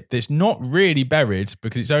ship that's not really buried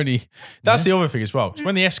because it's only... That's the other thing as well. 'Cause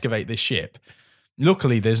when they excavate this ship,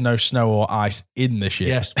 luckily there's no snow or ice in the ship.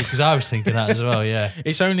 Yes, because I was thinking that as well, yeah.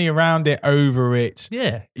 It's only around it, over it.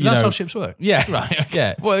 Yeah, You that's know- how ships work. Yeah. Right,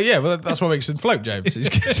 okay. Yeah. Well, that's what makes them float, James. It's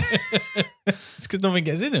because nothing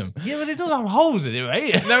gets in them. Yeah, but it does have holes in it,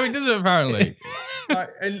 mate. No, it doesn't apparently.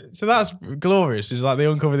 And so that's glorious. It's like they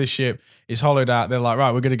uncover this ship, it's hollowed out. They're like,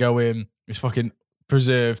 right, we're going to go in. It's fucking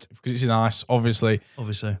preserved because it's in ice, obviously.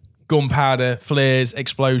 Obviously. Gunpowder, flares,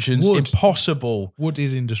 explosions, Wood. Impossible. Wood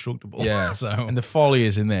is indestructible. Yeah. So, And the folly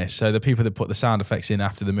is in this. So the people that put the sound effects in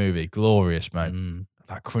after the movie, glorious, mate. Mm.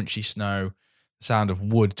 That crunchy snow, the sound of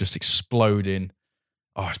wood just exploding.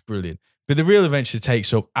 Oh, it's brilliant. But the real adventure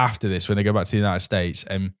takes up after this when they go back to the United States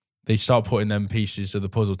and they start putting them pieces of the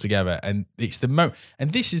puzzle together. And it's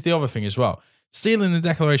and this is the other thing as well. Stealing the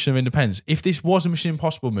Declaration of Independence. If this was a Mission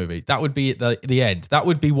Impossible movie, that would be at the end. That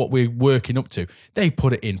would be what we're working up to. They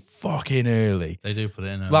put it in fucking early. they do put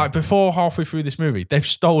it in. Like before halfway through this movie, they've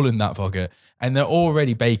stolen that fucker and they're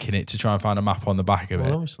already baking it to try and find a map on the back of well,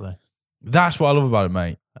 it. obviously. That's what I love about it,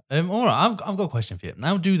 mate. All right, I've got a question for you.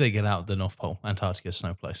 How do they get out the North Pole, Antarctica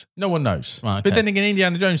snow place? No one knows. Right, okay. But then again,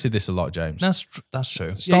 Indiana Jones did this a lot, James. That's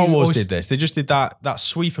true. Star you Wars always- did this. They just did that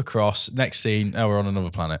sweep across. Next scene, we're on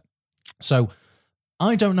another planet. So,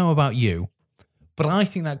 I don't know about you, but I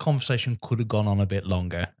think that conversation could have gone on a bit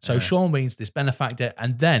longer. So Yeah. Sean Bean's this benefactor,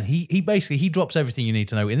 and then he basically drops everything you need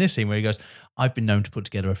to know in this scene where he goes, "I've been known to put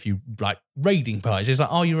together a few like raiding parties." It's like,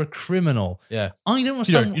 "Oh, you're a criminal." Yeah. I don't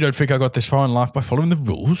understand. You don't think I got this far in life by following the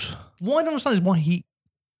rules? What I don't understand is why he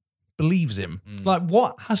believes him. Mm. Like,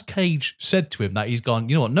 what has Cage said to him that he's gone,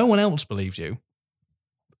 you know what, no one else believes you?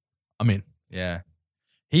 I mean, Yeah.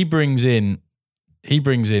 He brings in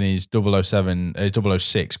his 007,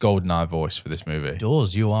 006 GoldenEye voice for this movie.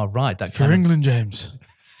 does, you are right. That For kind of England, James.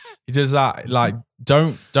 He does that. Like,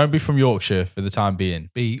 don't be from Yorkshire for the time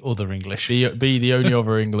being. be other English. Be the only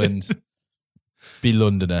other England. Be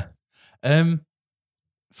Londoner.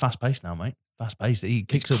 Fast paced now, mate. Fast paced. He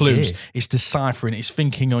kicks It's up clues. gear. It's deciphering. It's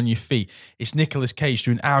thinking on your feet. It's Nicolas Cage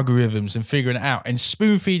doing algorithms and figuring it out and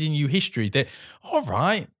spoon feeding you history. That all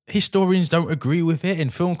right, historians don't agree with it,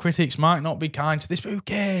 and film critics might not be kind to this, but who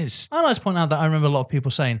cares? I like to point out that I remember a lot of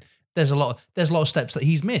people saying there's a lot of steps that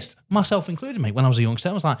he's missed, myself included, mate. When I was a youngster,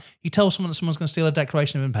 I was like, he tells someone that someone's going to steal a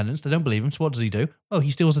Declaration of Independence. They don't believe him. So what does he do? Well, he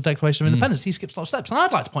steals the Declaration of Independence. He skips a lot of steps. And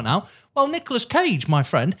I'd like to point out, well, Nicolas Cage, my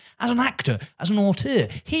friend, as an actor, as an auteur,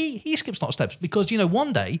 he skips a lot of steps because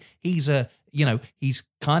one day he's he's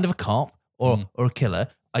kind of a cop or a killer.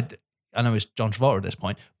 I know it's John Travolta at this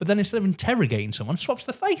point, but then instead of interrogating someone, swaps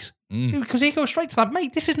the face because he goes straight to that.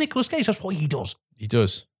 Mate, this is Nicolas Cage. That's what he does. He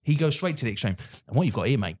does. He goes straight to the extreme. And what you've got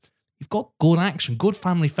here, mate, you've got good action, good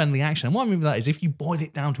family-friendly action. And what I mean by that is if you boil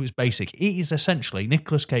it down to its basic, it is essentially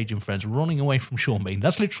Nicolas Cage and friends running away from Sean Bean.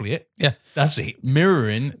 That's literally it. Yeah. That's it.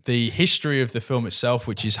 Mirroring the history of the film itself,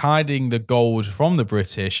 which is hiding the gold from the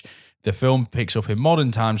British. The film picks up in modern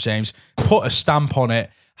times, James, put a stamp on it,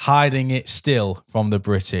 hiding it still from the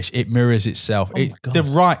British. It mirrors itself. my God. The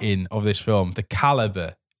writing of this film, the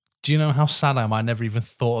caliber. Do you know how sad I am? I never even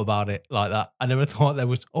thought about it like that. I never thought there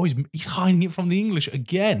was, he's hiding it from the English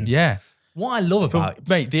again. Yeah. What I love about it.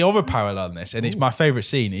 Mate, the other parallel in this, and it's my favourite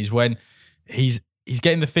scene, is when he's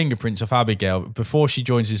getting the fingerprints off Abigail before she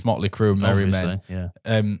joins his motley crew of merry men. Obviously,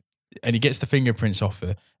 yeah. And he gets the fingerprints off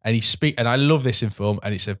her, and and I love this in film,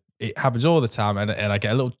 and it happens all the time, and I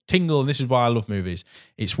get a little tingle, and this is why I love movies.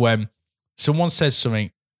 It's when someone says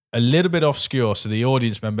something a little bit obscure, so the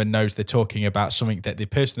audience member knows they're talking about something that the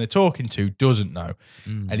person they're talking to doesn't know.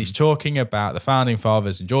 And he's talking about the founding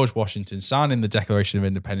fathers and George Washington signing the Declaration of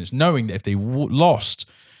Independence, knowing that if they lost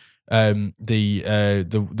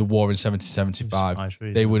the war in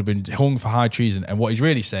 1775, they would have been hung for high treason. And what he's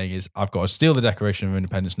really saying is, I've got to steal the Declaration of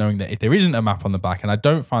Independence, knowing that if there isn't a map on the back and I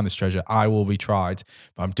don't find this treasure, I will be tried.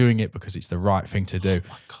 But I'm doing it because it's the right thing to do. Oh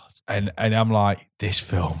my God. And I'm like, this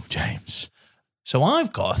film, James. So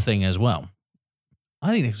I've got a thing as well.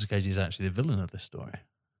 I think Nicolas Cage is actually the villain of this story.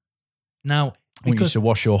 Now, I want you to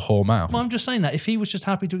wash your whole mouth. Well, I'm just saying that if he was just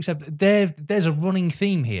happy to accept that there's a running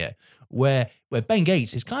theme here where Ben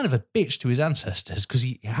Gates is kind of a bitch to his ancestors because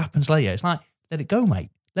it happens later. It's like, let it go, mate.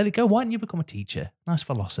 Let it go. Why don't you become a teacher? Nice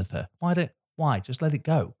philosopher. Why? Just let it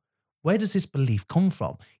go. Where does this belief come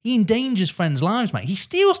from? He endangers friends' lives, mate. He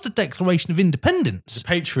steals the Declaration of Independence. The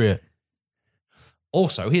Patriot.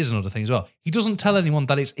 Also, here's another thing as well. He doesn't tell anyone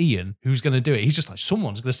that it's Ian who's going to do it. He's just like,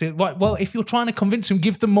 someone's going to see it. Right, well, if you're trying to convince him,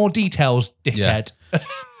 give them more details, dickhead.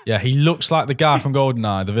 Yeah, he looks like the guy from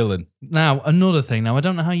GoldenEye, the villain. Now, another thing. Now, I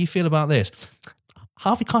don't know how you feel about this.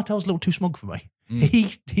 Harvey Keitel's a little too smug for me.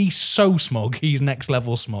 He's so smug. He's next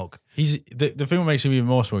level smug. He's the thing that makes him even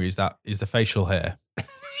more smug is the facial hair.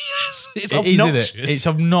 Yes, it's It is, isn't obnoxious. it? It's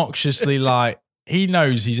obnoxiously like he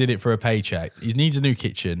knows he's in it for a paycheck. He needs a new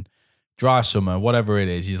kitchen, dry summer, whatever it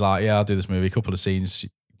is. He's like, yeah, I'll do this movie, a couple of scenes,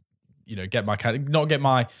 not get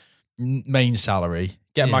my main salary,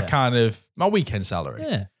 get my my weekend salary.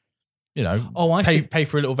 Yeah. You know, I see. pay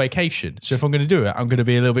for a little vacation. So if I'm going to do it, I'm going to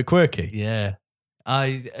be a little bit quirky. Yeah.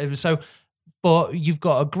 But you've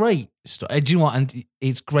got a great story. Do you know what? And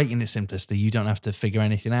it's great in its simplicity. You don't have to figure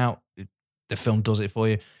anything out. The film does it for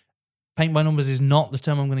you. Paint by numbers is not the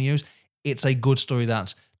term I'm going to use. It's a good story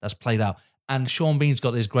that's played out. And Sean Bean's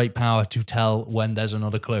got this great power to tell when there's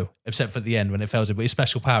another clue, except for the end when it fails it. But his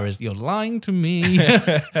special power is, you're lying to me.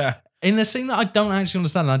 In the scene that I don't actually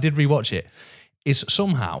understand, and I did rewatch it, is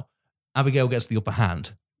somehow Abigail gets the upper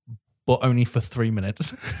hand, but only for 3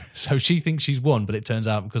 minutes. So she thinks she's won, but it turns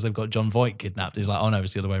out because they've got John Voight kidnapped, he's like, oh no,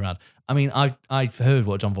 it's the other way around. I mean, I've heard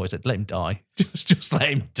what John Voight said. Let him die. Just let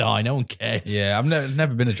him die. No one cares. Yeah, I've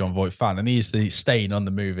never been a John Voight fan, and he is the stain on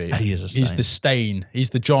the movie. He is a stain. He's the stain. He's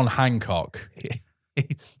the John Hancock.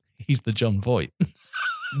 He's the John Voight.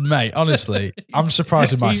 Mate, honestly, I'm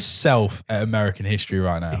surprised with myself at American history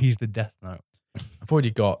right now. He's the Death Note. I've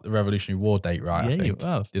already got the Revolutionary War date right, I think. You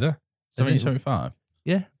have. Did I? 1775.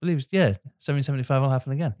 Yeah, I believe it's, 1775 will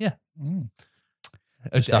happen again. Yeah.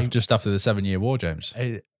 Just after the 7-year war, James.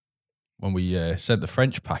 When we sent the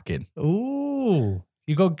French packing. Ooh.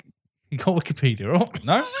 You got Wikipedia up?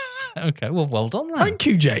 No? Okay, well done then. Thank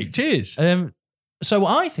you, Jake. Cheers. So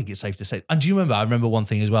I think it's safe to say, and do you remember, I remember one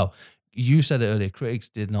thing as well. You said it earlier, critics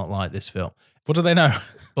did not like this film. What do they know?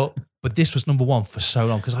 But this was number one for so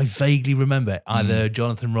long, because I vaguely remember either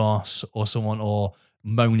Jonathan Ross or someone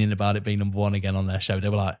moaning about it being number one again on their show. They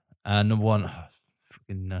were like, number one,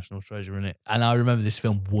 freaking national treasure in it. And I remember this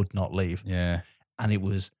film would not leave. Yeah. And it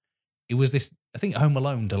was this, I think Home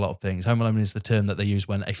Alone did a lot of things. Home Alone is the term that they use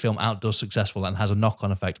when a film outdoes successful and has a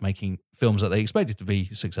knock-on effect, making films that they expected to be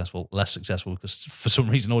successful less successful, because for some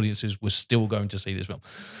reason audiences were still going to see this film.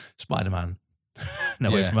 Spider-Man, No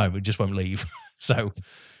Way From Home, it just won't leave. So...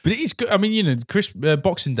 But it is good. I mean,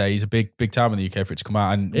 Boxing Day is a big time in the UK for it to come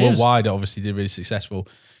out, and worldwide, it obviously did really successful.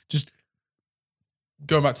 Just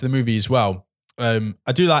going back to the movie as well, I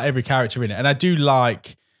do like every character in it, and I do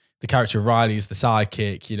like the character of Riley as the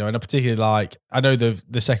sidekick, and I particularly like. I know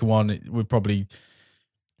the second one would probably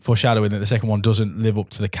foreshadowing that the second one doesn't live up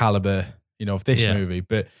to the caliber, of this movie,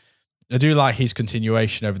 but I do like his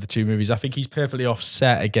continuation over the two movies. I think he's perfectly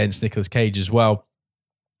offset against Nicolas Cage as well.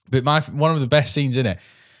 But one of the best scenes in it.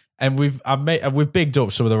 And we've bigged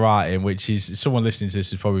up some of the writing, which is someone listening to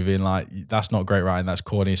this is probably being like, "That's not great writing. That's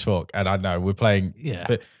corny as fuck." And I know we're playing,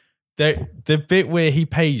 but the bit where he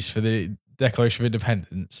pays for the Declaration of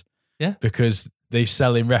Independence, because they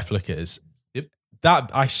sell in replicas.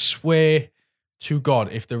 That I swear to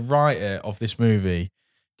God, if the writer of this movie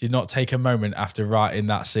did not take a moment after writing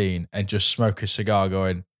that scene and just smoke a cigar,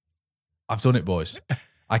 going, "I've done it, boys.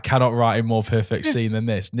 I cannot write a more perfect scene than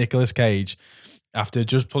this." Nicolas Cage, after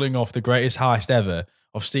just pulling off the greatest heist ever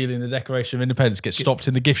of stealing the Declaration of Independence, gets stopped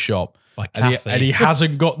in the gift shop and he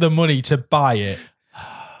hasn't got the money to buy it.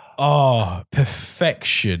 Oh,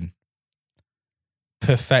 perfection.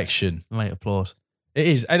 Perfection. Mate, applause. It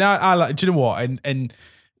is. And I like, do you know what? And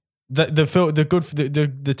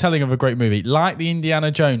the telling of a great movie, like the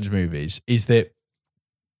Indiana Jones movies, is that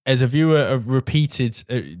as a viewer of repeated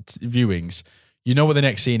viewings, you know what the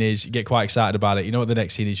next scene is. You get quite excited about it. You know what the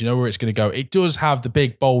next scene is. You know where it's going to go. It does have the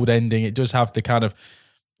big, bold ending. It does have the kind of,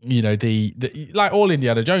 the like all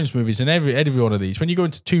Indiana Jones movies and every one of these. When you go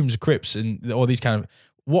into Tombs of Crypts and all these kind of,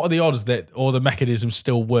 what are the odds that all the mechanisms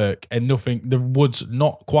still work and nothing, the wood's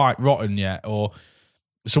not quite rotten yet, or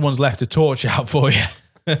someone's left a torch out for you?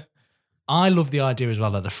 I love the idea as well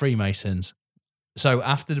that the Freemasons. So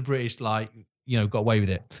after the British, got away with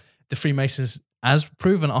it, the Freemasons, as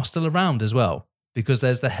proven, are still around as well. Because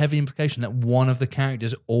there's the heavy implication that one of the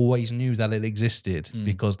characters always knew that it existed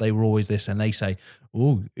because they were always this, and they say,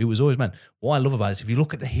 "Oh, it was always meant." What I love about it is if you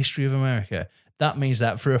look at the history of America, that means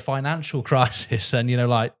that for a financial crisis and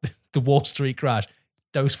like the Wall Street crash,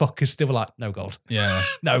 those fuckers still were like, "No gold,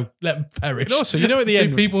 no, let them perish." But also, at the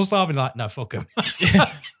end, people starving, like, "No, fuck them."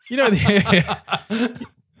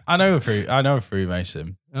 I know a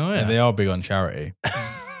Freemason. Oh yeah, and they are big on charity.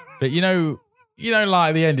 But like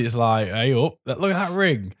at the end, it's like, "Hey, up! Look at that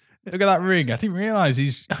ring." Look at that ring. I didn't realise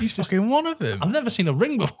he's fucking one of them. I've never seen a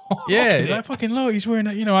ring before. Yeah, like fucking look, he's wearing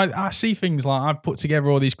a, I see things like I put together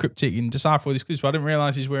all these cryptic and decipher all these clues, but I didn't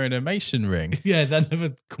realise he's wearing a Mason ring. Yeah, I never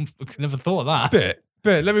thought of that.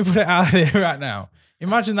 But let me put it out there right now.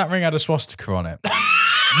 Imagine that ring had a swastika on it.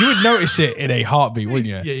 You would notice it in a heartbeat, wouldn't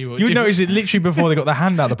you? Yeah, you would. You would notice it literally before they got the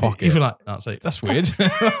hand out of the pocket. You'd be like, that's it. That's weird.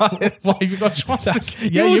 Why have you got swastika?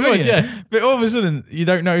 Yeah, you would, yeah. But all of a sudden, you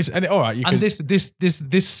don't notice. And all right, you and could.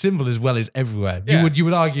 this symbol as well is everywhere. Yeah. You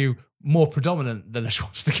would argue more predominant than a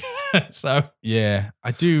swastika. So Yeah,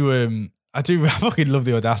 I do. I fucking love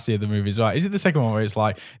the audacity of the movie as well. Is it the second one where it's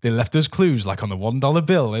like they left us clues like on the $1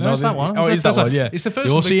 bill? And no, it's that one. Oh, it's that one. Yeah, it's the first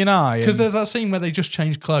You'll one. see an eye. Because there's that scene where they just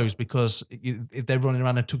change clothes because if they're running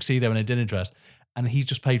around in a tuxedo and a dinner dress, and he's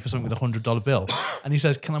just paid for something with $100 bill, and he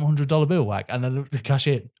says, "Can I have $100 bill whack?" And then the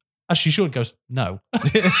cashier, as she should, goes, "No,"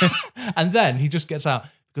 and then he just gets out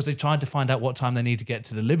because they tried to find out what time they need to get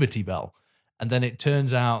to the Liberty Bell, and then it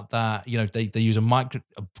turns out that they use a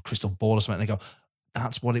crystal ball or something. And they go,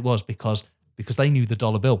 "That's what it was," because they knew the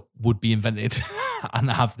dollar bill would be invented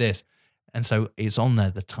and have this. And so it's on there,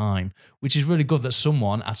 the time, which is really good that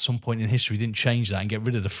someone at some point in history didn't change that and get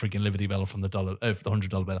rid of the frigging Liberty Bell from the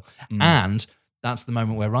 $100 bill. And that's the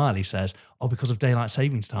moment where Riley says, "Oh, because of daylight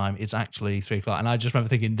savings time, it's actually 3 o'clock." And I just remember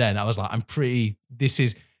thinking then, I was like,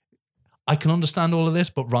 I can understand all of this,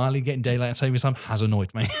 but Riley getting daylight savings time has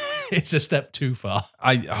annoyed me. It's a step too far.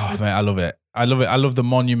 Mate, I love it. I love it. I love the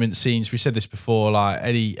monument scenes. We said this before, like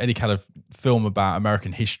any kind of film about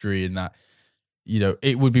American history and that,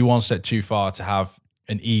 it would be one step too far to have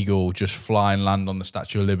an eagle just fly and land on the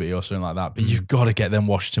Statue of Liberty or something like that. But you've got to get them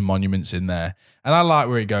Washington monuments in there. And I like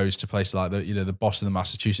where it goes to places like the Boston and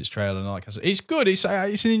Massachusetts Trail and all that kind of stuff. It's good. It's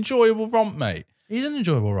an enjoyable romp, mate. It's an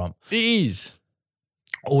enjoyable romp. It is.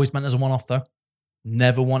 Always meant as a one-off, though.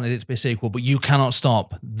 Never wanted it to be a sequel, but you cannot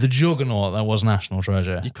stop the juggernaut that was National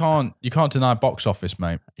Treasure. You can't deny box office,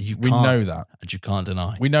 mate. We know that. And you can't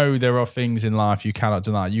deny. We know there are things in life you cannot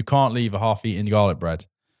deny. You can't leave a half-eaten garlic bread.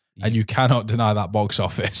 And you cannot deny that box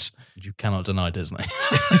office. You cannot deny Disney.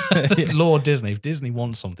 Lord Disney. If Disney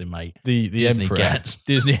wants something, mate, the Disney Emperor. gets.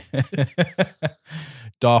 Disney.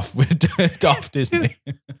 Darth Disney.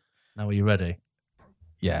 Now, are you ready?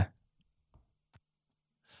 Yeah.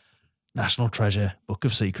 National Treasure, Book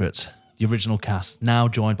of Secrets, the original cast, now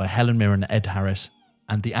joined by Helen Mirren and Ed Harris,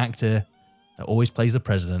 and the actor that always plays the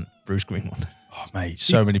president, Bruce Greenwood. Oh, mate,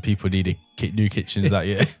 so many people needed new kitchens that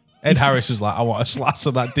year. Ed Harris was like, "I want a slice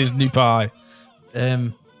of that Disney pie."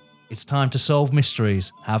 It's time to solve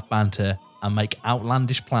mysteries, have banter, and make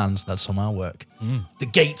outlandish plans that somehow work. The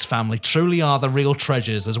Gates family truly are the real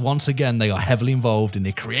treasures, as once again they are heavily involved in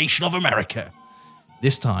the creation of America.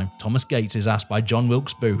 This time, Thomas Gates is asked by John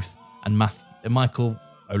Wilkes Booth and Michael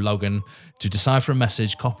O'Logan to decipher a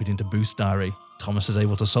message copied into Booth's diary. Thomas is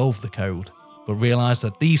able to solve the code, but realises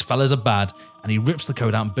that these fellas are bad, and he rips the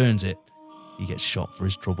code out and burns it. He gets shot for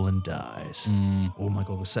his trouble and dies. Oh my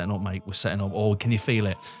God, we're setting up, mate. We're setting up. Oh, can you feel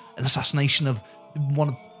it? An assassination of one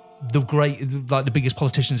of the the biggest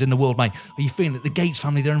politicians in the world, mate. Are you feeling it? The Gates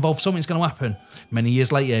family, they're involved. Something's going to happen. Many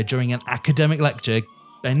years later, during an academic lecture,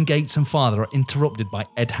 Ben Gates and father are interrupted by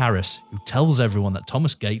Ed Harris, who tells everyone that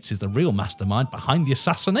Thomas Gates is the real mastermind behind the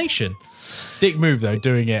assassination. Dick move, though,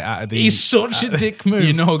 doing it at the... He's such a dick move.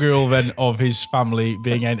 The inaugural event of his family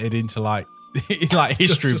being entered into, like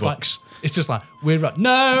history books. It's just like, we're right.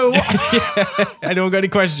 No! Anyone got any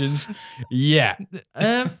questions? Yeah.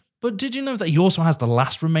 But did you know that he also has the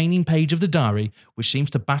last remaining page of the diary, which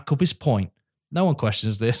seems to back up his point? No one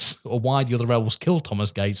questions this or why the other rebels killed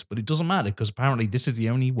Thomas Gates, but it doesn't matter because apparently this is the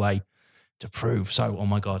only way to prove. So, oh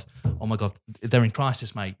my God, they're in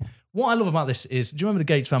crisis, mate. What I love about this is, do you remember the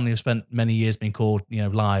Gates family have spent many years being called,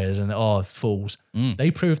 liars and fools? They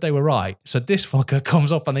proved they were right. So this fucker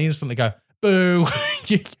comes up and they instantly go, boo,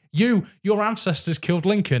 your ancestors killed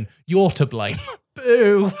Lincoln. You're to blame.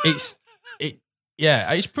 Boo. It's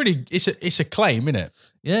a claim, isn't it?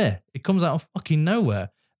 Yeah, it comes out of fucking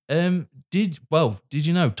nowhere. Did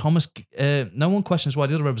you know Thomas? No one questions why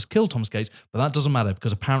the other rebels killed Thomas Gates, but that doesn't matter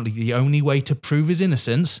because apparently the only way to prove his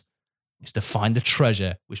innocence is to find the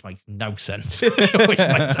treasure, which makes no sense. Which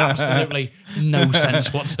makes absolutely no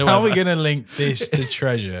sense whatsoever. How are we going to link this to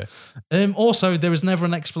treasure? Also, there is never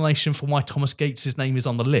an explanation for why Thomas Gates' name is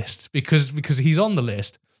on the list because he's on the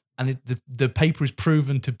list and the paper is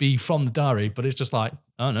proven to be from the diary, but it's just like,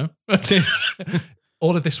 I don't know.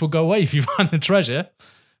 All of this will go away if you find the treasure.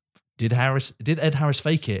 Did Ed Harris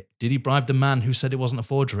fake it? Did he bribe the man who said it wasn't a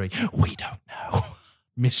forgery? We don't know.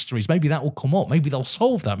 Mysteries. Maybe that will come up. Maybe they'll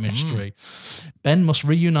solve that mystery. Ben must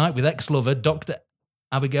reunite with ex-lover Dr.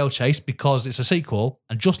 Abigail Chase because it's a sequel,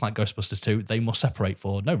 and just like Ghostbusters 2, they must separate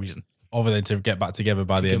for no reason. Other than to get back together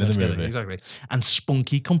by the end of the movie. Exactly. And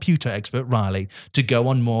spunky computer expert Riley to go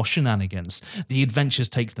on more shenanigans. The adventures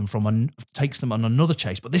takes them on another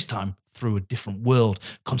chase, but this time through a different world,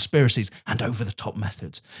 conspiracies, and over-the-top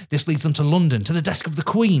methods. This leads them to London, to the desk of the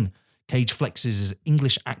Queen. Cage flexes his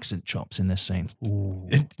English accent chops in this scene. Ooh.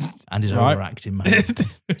 And his overacting, man.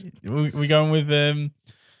 We're going with...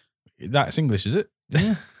 that's English, is it?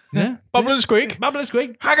 Yeah. Yeah, Bubble and Squeak. Bubble and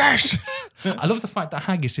Squeak. Haggis. I love the fact that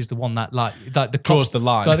Haggis is the one that like the draws the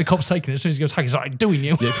line. Like the cop's taking it as soon as he goes Haggis. Like, doing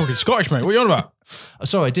you? Yeah, fucking Scottish, mate. What are you on about?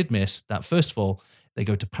 Sorry, I did miss that. First of all, they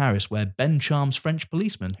go to Paris, where Ben charms French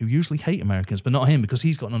policemen who usually hate Americans, but not him because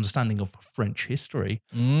he's got an understanding of French history.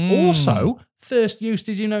 Also, first use.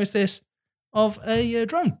 Did you notice this of a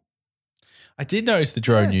drone? I did notice the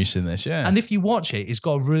drone use in this. Yeah, and if you watch it, it's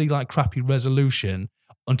got a really like crappy resolution.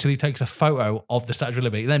 Until he takes a photo of the Statue of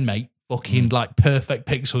Liberty. Then, mate, fucking like perfect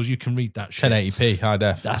pixels. You can read that shit. 1080p, high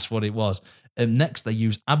def. That's what it was. Next, they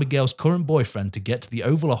use Abigail's current boyfriend to get to the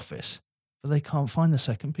Oval Office, but they can't find the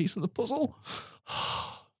second piece of the puzzle.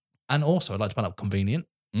 And also, I'd like to point out convenient.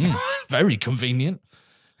 Very convenient.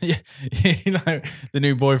 Yeah, you know, the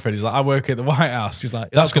new boyfriend is like, I work at the White House. He's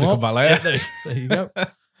like, that's going to come back later. Yeah, there you go.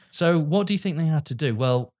 So, what do you think they had to do?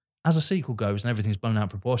 Well, as a sequel goes and everything's blown out of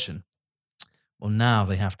proportion, well, now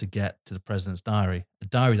they have to get to the president's diary, a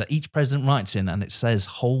diary that each president writes in, and it says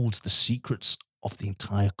holds the secrets of the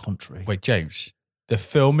entire country. Wait, James, the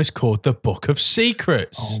film is called The Book of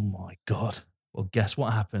Secrets. Oh, my God. Well, guess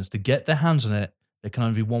what happens? To get their hands on it, there can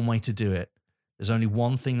only be one way to do it. There's only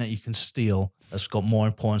one thing that you can steal that's got more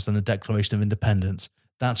importance than the Declaration of Independence.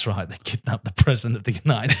 That's right, they kidnapped the president of the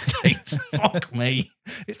United States. Fuck me.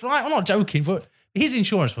 It's like, I'm not joking, but his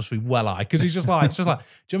insurance must be well high because he's just like, do you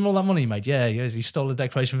remember all that money he made? Yeah, he stole the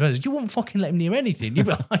Declaration of Independence. You wouldn't fucking let him near anything. You'd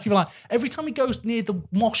be like, every time he goes near the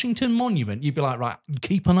Washington Monument, you'd be like, right,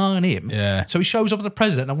 keep an eye on him. Yeah. So he shows up as the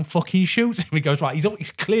president and fucking shoots him. He goes, right,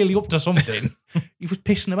 he's clearly up to something. He was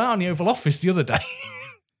pissing about in the Oval Office the other day.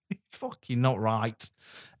 He's fucking not right.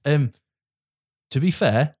 To be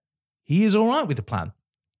fair, he is all right with the plan.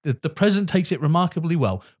 The president takes it remarkably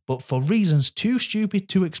well, but for reasons too stupid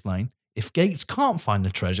to explain, if Gates can't find the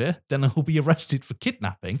treasure, then he'll be arrested for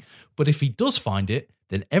kidnapping. But if he does find it,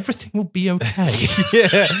 then everything will be okay.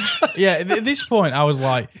 Yeah. At this point, I was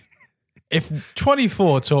like, if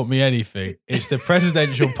 24 taught me anything, it's the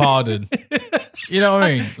presidential pardon. You know what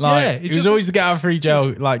I mean? Like, it was always the get out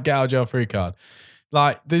of jail free card.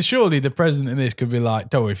 Like, surely the president in this could be like,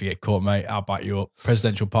 don't worry if you get caught, mate. I'll back you up.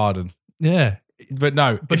 Presidential pardon. Yeah. But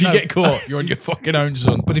no, if you get caught, you're on your fucking own,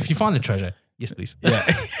 son. But if you find the treasure, yes, please. Yeah.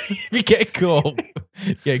 If you get caught,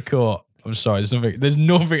 I'm sorry. There's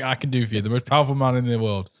nothing I can do for you. The most powerful man in the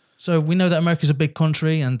world. So we know that America's a big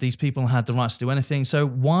country and these people had the rights to do anything. So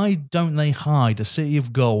why don't they hide a city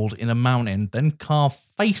of gold in a mountain, then carve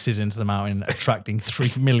faces into the mountain, attracting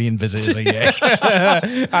 3 million visitors a year?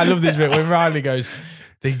 I love this bit when Riley goes,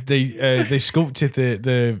 they sculpted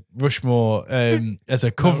the Rushmore as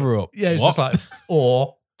a cover up. Yeah, it's just like,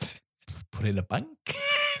 or put it in a bank.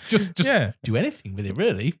 just do anything with it,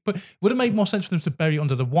 really. But would have made more sense for them to bury it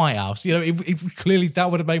under the White House. You know, it clearly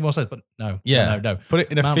that would have made more sense. But no, no. Put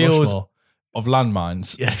it in a field of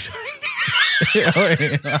landmines. Yeah.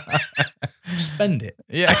 Spend it.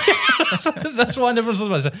 Yeah. That's why I never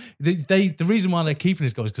understood about it. The reason why they're keeping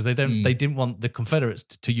this gold is because they didn't want the Confederates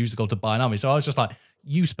to use the gold to buy an army. So I was just like,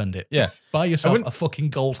 you spend it. Yeah. Buy yourself a fucking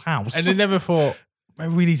gold house. And they never thought,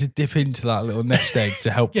 maybe we need to dip into that little nest egg to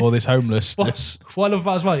help all this homelessness. What I love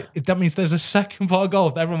that as well, that means there's a second pot of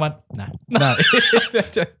gold. Everyone went, no.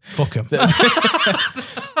 Fuck them.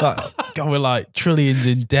 God, we're like trillions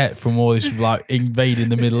in debt from all this like invading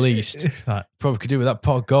the Middle East. Like, probably could do with that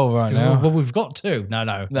pot of gold right now. Well, we've got two.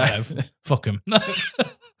 No. Fuck them.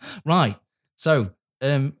 Right. So,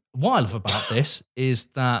 what I love about this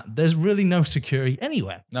is that there's really no security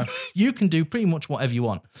anywhere. No. You can do pretty much whatever you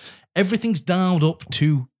want. Everything's dialed up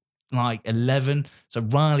to like 11. So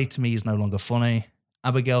Riley to me is no longer funny.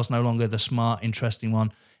 Abigail's no longer the smart, interesting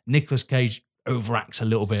one. Nicolas Cage overacts a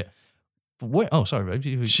little bit. But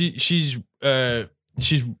she's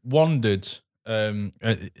wandered.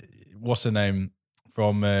 What's her name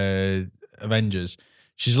from Avengers?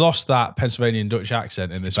 She's lost that Pennsylvania Dutch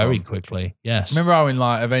accent in this very one. quickly. Yes. Remember how in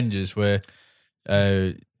like Avengers where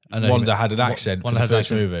Wanda had an accent for the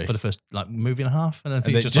first movie? For the first movie and a half. And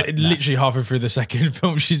then literally halfway through the second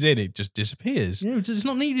film she's in, it just disappears. Yeah, it's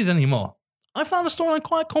not needed anymore. I found the storyline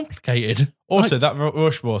quite complicated. Also, that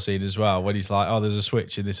Rushmore scene as well, when he's like, oh, there's a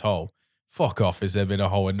switch in this hole. Fuck off, has there been a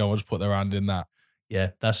hole and no one's put their hand in that?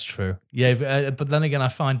 Yeah, that's true. Yeah, but then again, I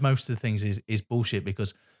find most of the things is bullshit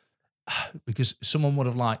because someone would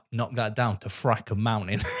have like knocked that down to frack a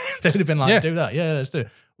mountain. They'd have been like, Yeah. do that. Yeah, let's do it.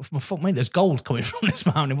 Well, fuck me, there's gold coming from this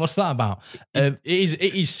mountain. What's that about? It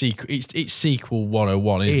is sequel. It's sequel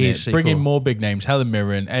 101, isn't It it? is sequel. Bringing more big names, Helen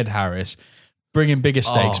Mirren, Ed Harris, bringing bigger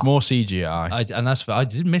stakes, Oh. more CGI. And that's I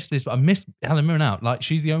did miss this, but I missed Helen Mirren out. Like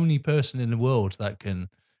she's the only person in the world that can,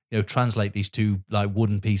 translate these two like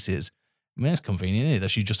wooden pieces. I mean, it's convenient, isn't it? That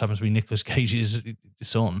she just happens to be Nicolas Cage's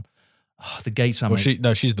son. Oh, the Gates family.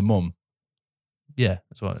 She's the mum. Yeah,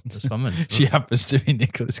 that's what I meant. She happens to be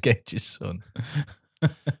Nicolas Cage's son.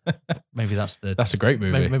 Maybe that's That's a great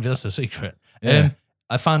movie. maybe that's the secret. Yeah.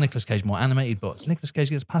 I found Nicolas Cage more animated, but Nicolas Cage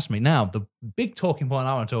gets past me. Now, the big talking point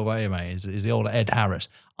I want to talk about here, mate, is the old Ed Harris.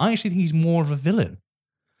 I actually think he's more of a villain.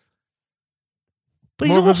 But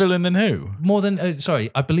More he's of a also- villain than who? More than,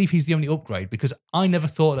 I believe he's the only upgrade because I never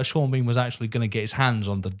thought that Sean Bean was actually going to get his hands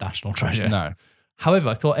on the national treasure. No. However,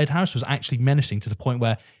 I thought Ed Harris was actually menacing to the point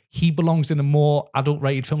where he belongs in a more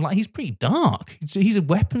adult-rated film. Like, he's pretty dark. He's a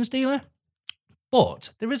weapons dealer.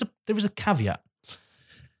 But there is a caveat.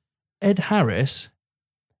 Ed Harris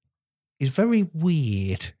is very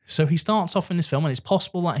weird. So he starts off in this film, and it's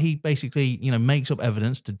possible that he basically, makes up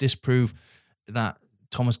evidence to disprove that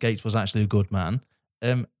Thomas Gates was actually a good man.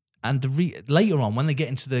 And later on, when they get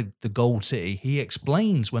into the Gold City, he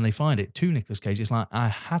explains when they find it to Nicolas Cage. It's like, I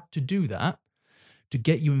had to do that to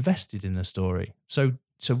get you invested in the story. So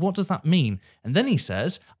what does that mean? And then he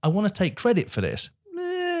says, I want to take credit for this.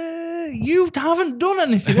 You haven't done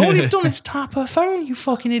anything. All you've done is tap her phone, you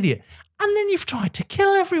fucking idiot. And then you've tried to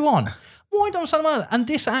kill everyone. Why don't sound about it? And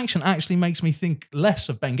this action actually makes me think less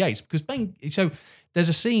of Ben Gates because so there's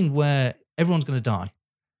a scene where everyone's going to die.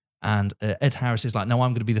 And Ed Harris is like, no,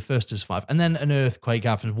 I'm going to be the first to survive. And then an earthquake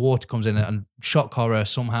happens, water comes in, and shock horror,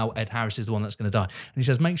 somehow Ed Harris is the one that's going to die. And he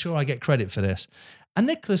says, make sure I get credit for this. And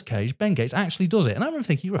Nicolas Cage, Ben Gates, actually does it. And I remember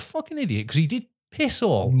thinking, you're a fucking idiot because he did piss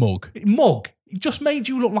all. Mug. He just made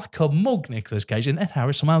you look like a mug, Nicolas Cage. And Ed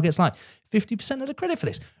Harris somehow gets like 50% of the credit for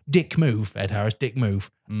this. Dick move, Ed Harris, dick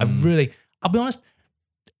move. I'll be honest,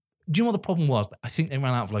 do you know what the problem was? I think they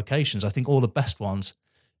ran out of locations. I think all the best ones,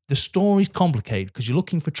 the story's complicated because you're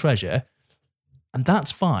looking for treasure, and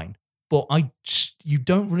that's fine. But you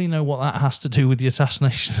don't really know what that has to do with the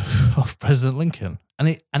assassination of President Lincoln, and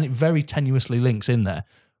it very tenuously links in there,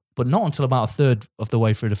 but not until about a third of the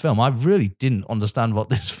way through the film. I really didn't understand what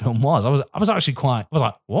this film was. I was actually I was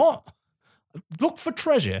like, what? Look for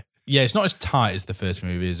treasure. Yeah, it's not as tight as the first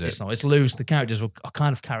movie, is it? It's not. It's loose. The characters are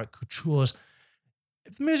kind of caricatures.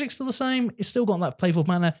 The music's still the same. It's still got that playful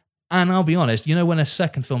manner. And I'll be honest, when a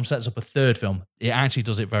second film sets up a third film, it actually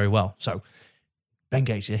does it very well. So Ben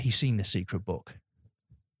Gates, he's seen this secret book.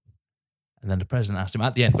 And then the president asked him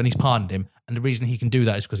at the end when he's pardoned him. And the reason he can do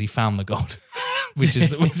that is because he found the gold.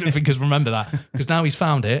 Because remember that. Because now he's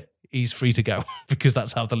found it, he's free to go. Because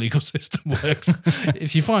that's how the legal system works.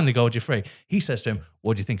 If you find the gold, you're free. He says to him,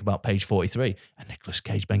 what do you think about page 43? And Nicolas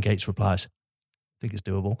Cage, Ben Gates replies, I think it's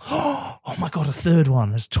doable. Oh my God, a third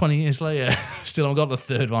one. It's 20 years later. Still haven't got the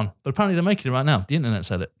third one. But apparently they're making it right now. The internet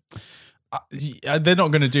said it. They're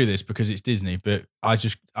not going to do this because it's Disney, but I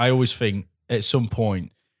always think at some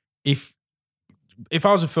point, if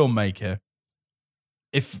I was a filmmaker,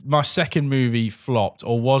 if my second movie flopped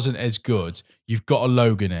or wasn't as good, you've got to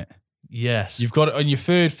Logan it. Yes. You've got it on your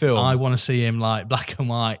third film. I want to see him like black and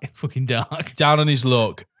white, fucking dark. Down on his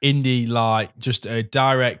luck, indie light, just a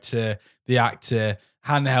director, the actor,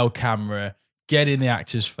 handheld camera, get in the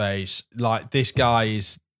actor's face. Like, this guy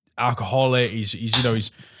is alcoholic.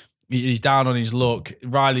 He's down on his luck.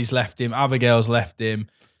 Riley's left him. Abigail's left him.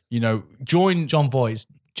 Join John Voight's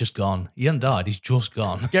just gone. He hasn't died. He's just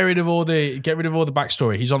gone. Get rid of all the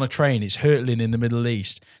backstory. He's on a train. It's hurtling in the Middle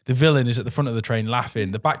East. The villain is at the front of the train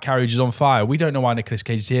laughing. The back carriage is on fire. We don't know why Nicolas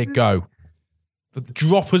Cage is here. Go. But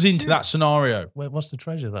drop us into that scenario. What's the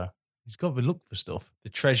treasure there? He's got to look for stuff. The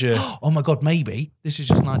treasure. Oh my God, maybe. This is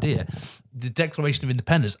just an idea. The Declaration of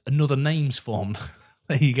Independence, another name's formed.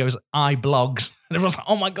 He goes, iBlogs. And everyone's like,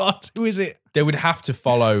 oh my God, who is it? They would have to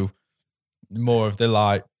follow more of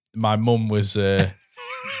the my mum was...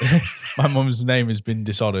 my mum's name has been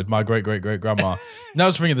dishonoured. My great-great-great-grandma. And I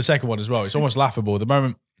was thinking the second one as well. It's almost laughable. The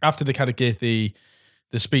moment after they kind of give the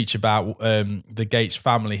speech about the Gates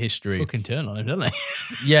family history. Fucking turn on him, don't they?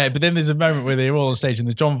 Yeah, but then there's a moment where they're all on stage and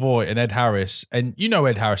there's John Voight and Ed Harris. And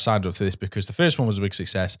Ed Harris signed up to this because the first one was a big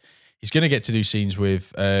success. He's going to get to do scenes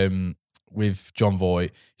with John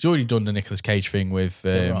Voight. He's already done the Nicolas Cage thing with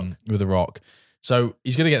The Rock. So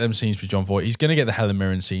he's going to get them scenes with John Voight. He's going to get the Helen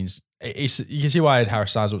Mirren scenes. You can see why Ed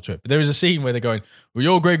Harris signs up to it. But there is a scene where they're going, well,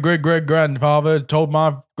 your great-great-great-grandfather told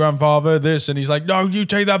my grandfather this. And he's like, no, you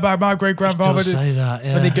take that back. My great-grandfather He does say that,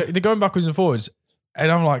 yeah. And they're going backwards and forwards.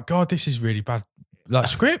 And I'm like, God, this is really bad. Like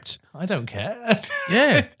script. I don't care.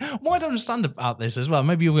 Yeah. What I don't understand about this as well,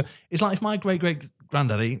 maybe it's like if my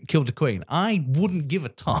great-great-granddaddy killed the Queen, I wouldn't give a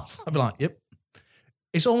toss. I'd be like, yep.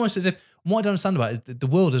 It's almost as if, what I don't understand about it is the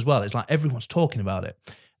world as well. It's like everyone's talking about it.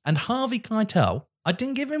 And Harvey Keitel, I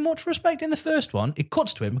didn't give him much respect in the first one. It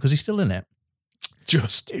cuts to him because he's still in it.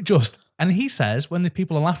 Just. And he says, when the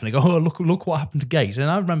people are laughing, they go, oh, look what happened to Gates.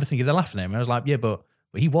 And I remember thinking they're laughing at him. And I was like, yeah, but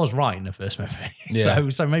he was right in the first movie. Yeah.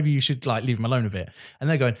 So maybe you should like leave him alone a bit. And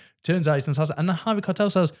they're going, turns out he's fantastic. And then Harvey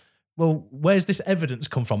Keitel says, well, where's this evidence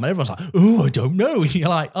come from? And everyone's like, oh, I don't know. And you're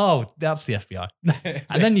like, oh, that's the FBI.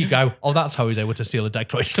 And then you go, oh, that's how he's able to steal a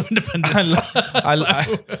Declaration of Independence.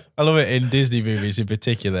 I love it in Disney movies in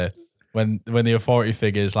particular when the authority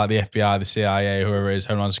figures like the FBI, the CIA, whoever it is,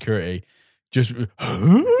 Homeland Security, just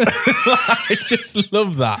I just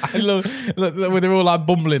love that. I love when they're all like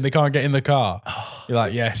bumbling, they can't get in the car. You're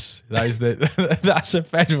like, yes, that's a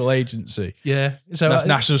federal agency. Yeah, so that's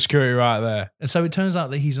national security right there. And so it turns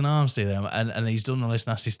out that he's an arms dealer and he's done all this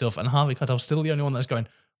nasty stuff. And Harvey Keitel's still the only one that's going,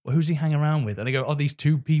 well, who's he hanging around with? And they go, oh, these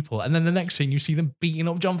two people. And then the next scene, you see them beating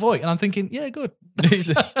up John Voight. And I'm thinking, yeah, good.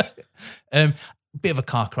 Bit of a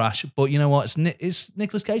car crash, but you know what? It's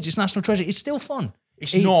Nicolas Cage. It's National Treasure. It's still fun.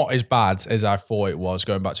 It's not as bad as I thought it was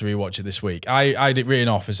going back to rewatch it this week. I had it written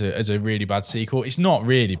off as a really bad sequel. It's not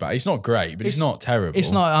really bad. It's not great, but it's not terrible.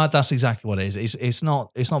 It's not. That's exactly what it is. It's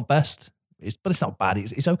not best. But it's not bad.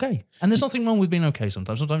 It's okay. And there's nothing wrong with being okay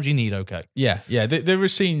sometimes. Sometimes you need okay. Yeah. There are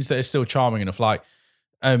scenes that are still charming enough. Like,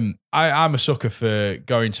 I'm a sucker for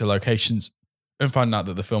going to locations and finding out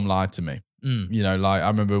that the film lied to me. You know, like I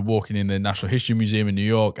remember walking in the Natural History Museum in New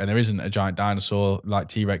York, and there isn't a giant dinosaur like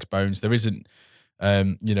T-Rex bones. There isn't,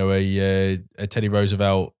 a Teddy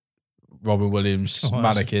Roosevelt, Robin Williams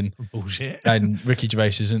mannequin. Bullshit. And Ricky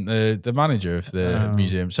Gervais isn't the manager of the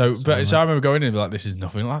museum. So I remember going in and be like, this is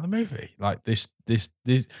nothing like the movie. Like this,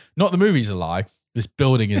 not the movie's a lie. This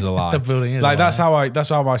building is a lie. The building is like a lie. that's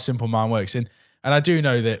how my simple mind works. And I do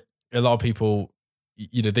know that a lot of people,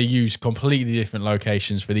 you know, they use completely different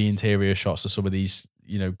locations for the interior shots of some of these,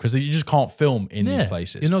 you know, because you just can't film in these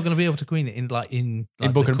places. You're not going to be able to queen it in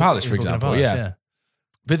Buckingham Palace, for example. Yeah.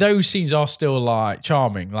 But those scenes are still like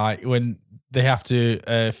charming, like when they have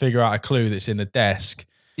to figure out a clue that's in a desk.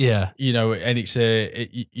 Yeah, you know, and it's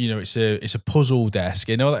a puzzle desk.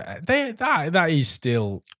 You know, that is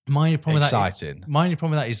still exciting. My only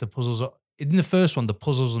problem with that is the puzzles. In the first one, the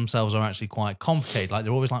puzzles themselves are actually quite complicated. Like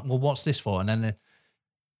they're always like, well, what's this for? And then,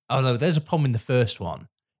 although there's a problem in the first one,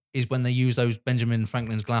 is when they use those Benjamin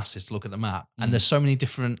Franklin's glasses to look at the map, and there's so many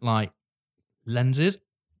different like lenses.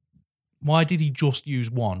 Why did he just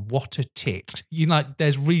use one? What a tit!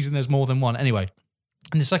 There's reason there's more than one. Anyway,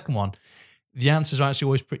 in the second one, the answers are actually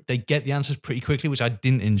always they get the answers pretty quickly, which I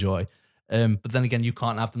didn't enjoy. But then again, you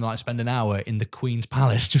can't have them like spend an hour in the Queen's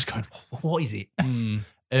Palace just going, what is it?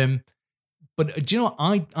 But do you know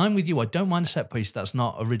what? I'm with you. I don't mind a set piece that's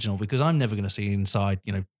not original because I'm never going to see inside,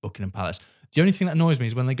 Buckingham Palace. The only thing that annoys me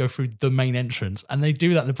is when they go through the main entrance and they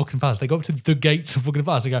do that in the Buckingham Palace. They go up to the gates of Buckingham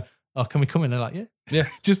Palace. They go, oh, can we come in? They're like, yeah.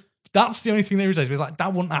 Just that's the only thing that irritates me. It's like,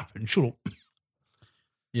 that wouldn't happen. Shut up.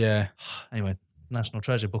 Yeah. Anyway, National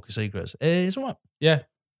Treasure, Book of Secrets. It's all right. Yeah.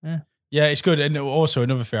 Yeah, it's good. And also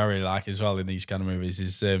another thing I really like as well in these kind of movies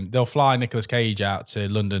is they'll fly Nicolas Cage out to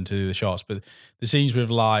London to do the shots, but the scenes with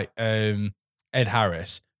like Ed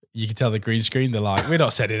Harris, you can tell the green screen, they're like, we're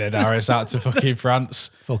not sending Ed Harris out to fucking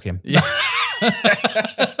France. Fuck him. Yeah.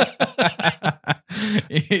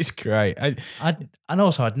 It's great. And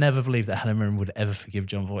also, I'd never believe that Helen Mirren would ever forgive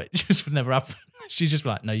John Voight. It just would never happen. She's just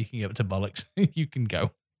like, no, you can get it to bollocks. You can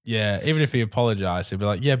go. Yeah, even if he apologised, he'd be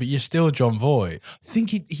like, yeah, but you're still John Voight. I think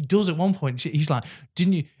he does at one point. He's like,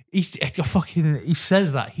 didn't you? He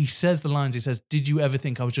says that. He says the lines. He says, did you ever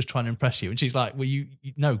think I was just trying to impress you? And she's like, well,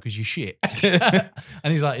 no, because you're shit. And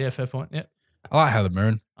he's like, yeah, fair point. Yeah. I like Helen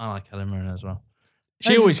Mirren. I like Helen Mirren as well.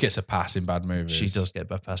 She always gets a pass in bad movies. She does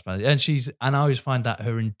get a pass, and I always find that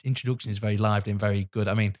her introduction is very lively and very good.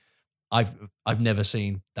 I mean, I've never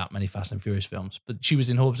seen that many Fast and Furious films, but she was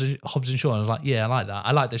in Hobbs and Shaw, and I was like, yeah, I like that.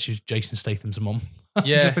 I like that she was Jason Statham's mum.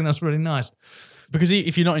 Yeah. I just think that's really nice. Because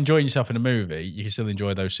if you're not enjoying yourself in a movie, you can still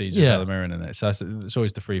enjoy those scenes with Helen Mirren in it. So it's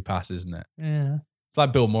always the free pass, isn't it? Yeah. It's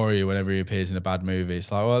like Bill Murray whenever he appears in a bad movie.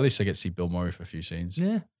 It's like, well, at least I get to see Bill Murray for a few scenes.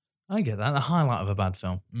 Yeah, I get that. The highlight of a bad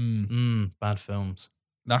film. Bad films.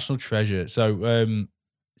 National Treasure. So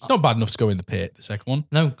it's not bad enough to go in the pit, the second one.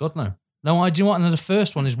 No, God, no. No, I do want. And the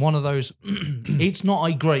first one is one of those. It's not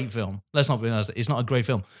a great film. Let's not be honest. It's not a great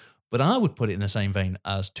film. But I would put it in the same vein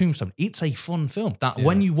as Tombstone. It's a fun film that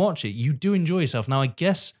when you watch it, you do enjoy yourself. Now, I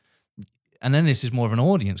guess, and then this is more of an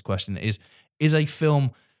audience question, is a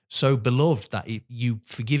film so beloved that you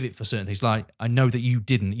forgive it for certain things? Like, I know that you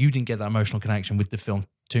didn't get that emotional connection with the film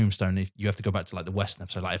Tombstone. If you have to go back to like the Western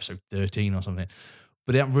episode, like episode 13 or something.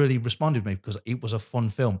 But it really responded to me because it was a fun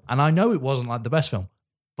film. And I know it wasn't like the best film,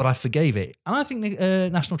 but I forgave it. And I think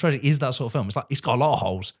National Treasure is that sort of film. It's like, it's got a lot of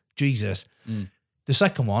holes. Jesus. The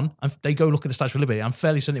second one, they go look at the Statue of Liberty. I'm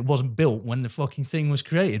fairly certain it wasn't built when the fucking thing was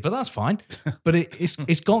created, but that's fine. But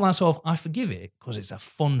it's got that sort of, I forgive it because it's a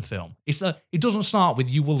fun film. It doesn't start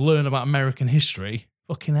with you will learn about American history.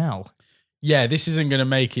 Fucking hell. Yeah, this isn't going to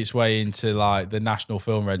make its way into like the National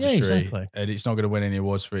Film Registry. Yeah, exactly. And it's not going to win any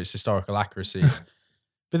awards for its historical accuracies.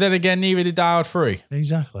 But then again, neither did Die Hard 3.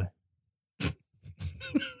 Exactly.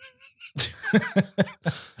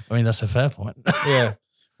 I mean, that's a fair point. Yeah.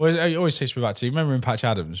 Well, it always takes me back to, you remember in Patch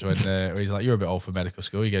Adams when he's like, you're a bit old for medical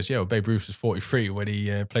school. He goes, yeah, well, Babe Ruth was 43 when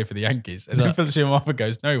he played for the Yankees. And then Philip Seymour Hoffman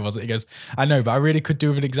goes, no, he wasn't. He goes, I know, but I really could do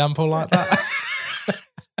with an example like that.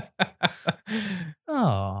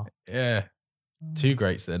 Oh. Yeah. Two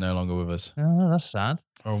greats that are no longer with us. Oh, that's sad.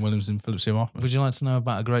 Owen Williams and Philip Seymour Hoffman. Would you like to know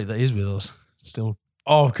about a great that is with us still?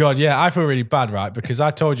 Oh, God, yeah. I feel really bad, right? Because I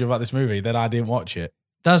told you about this movie, then I didn't watch it.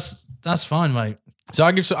 That's fine, mate. So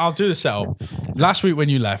I'll do the setup. Last week when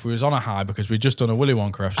you left, we was on a high because we'd just done a Willy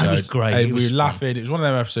Wonka episode. It was great. And we were laughing. It was one of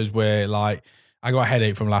them episodes where like I got a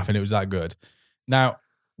headache from laughing. It was that good. Now,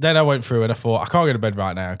 then I went through and I thought, I can't go to bed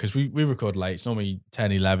right now because we record late. It's normally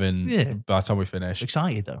 10, 11 by the time we finish.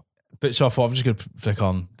 Excited though. But so I thought I'm just going to flick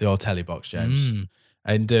on the old telly box, James.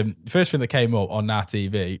 And the first thing that came up on our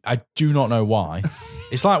TV, I do not know why.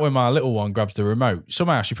 It's like when my little one grabs the remote.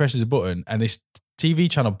 Somehow she presses a button and this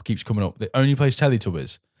TV channel keeps coming up that only plays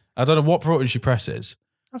Teletubbies. I don't know what button she presses.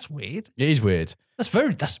 That's weird. It is weird.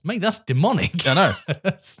 That's demonic. I know.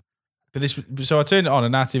 So I turned it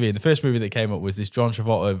on our TV, and the first movie that came up was this John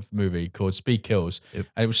Travolta movie called Speed Kills. Yep.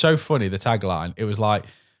 And it was so funny, the tagline. It was like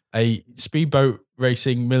a speedboat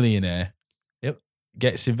racing millionaire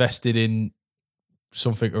gets invested in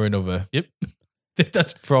something or another. Yep.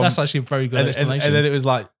 That's actually a very good explanation. And then it was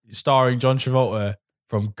like starring John Travolta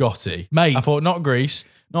from Gotti. Mate. I thought not Grease,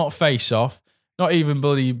 not Face Off, not even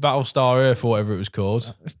bloody Battlestar Earth or whatever it was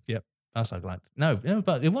called. Yep. That's like no,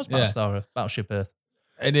 but it was Battlestar Earth, Battleship Earth.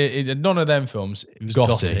 And none of them films. It was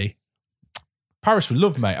Gotti. Paris would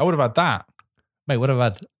love, mate. I would have had that. Mate,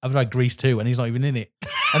 I've had Grease 2 and he's not even in it.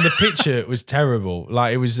 And the picture was terrible.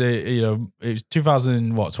 Like it was it was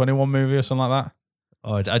 2021 movie or something like that.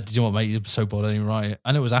 Oh, did you know what, mate? You're so bored I didn't even write it.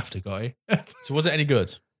 I know it was after Gotti. So was it any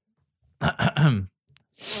good?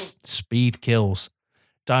 Speed Kills.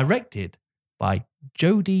 Directed by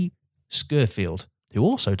Jodie Skurfield, who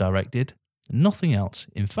also directed nothing else.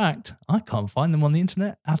 In fact, I can't find them on the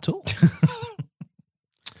internet at all.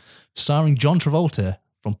 Starring John Travolta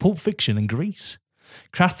from Pulp Fiction and Grease.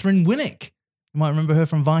 Catherine Winnick, you might remember her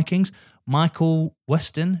from Vikings. Michael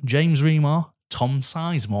Weston, James Remar, Tom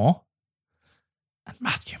Sizemore, and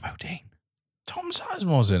Matthew Modine. Tom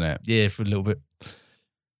Sizemore's in it. Yeah, for a little bit.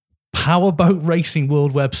 Powerboat Racing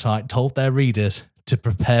World website told their readers to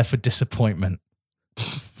prepare for disappointment.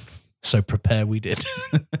 So prepare we did.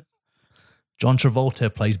 John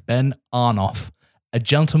Travolta plays Ben Arnoff, a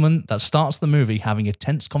gentleman that starts the movie having a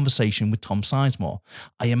tense conversation with Tom Sizemore.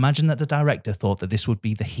 I imagine that the director thought that this would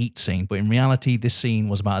be the heat scene, but in reality, this scene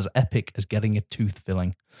was about as epic as getting a tooth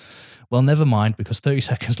filling. Well, never mind, because 30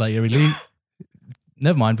 seconds later,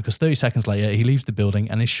 he leaves the building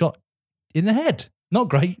and is shot in the head. Not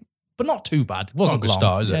great, but not too bad. It wasn't Not a good long.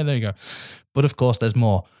 start, is it? Yeah, there you go. But of course, there's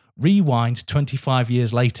more. Rewind 25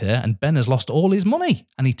 years later, and Ben has lost all his money,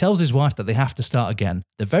 and he tells his wife that they have to start again.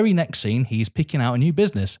 The very next scene, he's picking out a new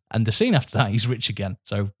business, and the scene after that, he's rich again.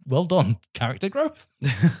 So, well done. Character growth.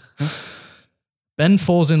 Ben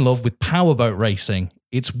falls in love with powerboat racing.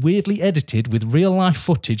 It's weirdly edited with real-life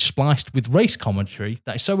footage spliced with race commentary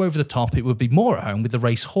that is so over the top it would be more at home with the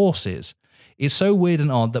race horses. It's so weird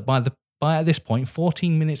and odd that by at this point,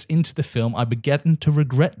 14 minutes into the film, I began to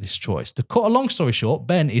regret this choice. To cut a long story short,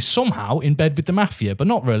 Ben is somehow in bed with the mafia, but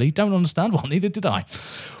not really. Don't understand. Well, neither did I.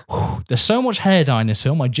 There's so much hair dye in this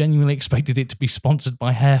film, I genuinely expected it to be sponsored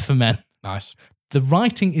by Hair for Men. Nice. The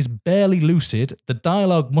writing is barely lucid. The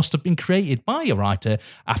dialogue must have been created by a writer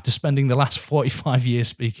after spending the last 45 years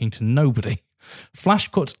speaking to nobody. Flash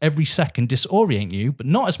cuts every second disorient you, but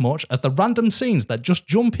not as much as the random scenes that just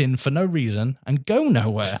jump in for no reason and go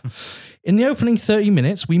nowhere. In the opening 30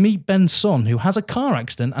 minutes, we meet Ben's son, who has a car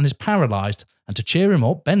accident and is paralysed, And to cheer him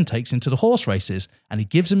up, Ben takes him to the horse races and he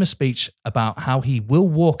gives him a speech about how he will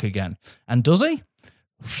walk again. And does he?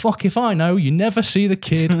 Fuck if I know. You never see the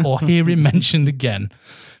kid or hear him mentioned again.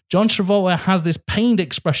 John Travolta has this pained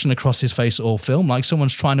expression across his face all film, like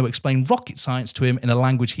someone's trying to explain rocket science to him in a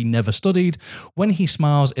language he never studied. When he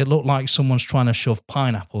smiles, it looked like someone's trying to shove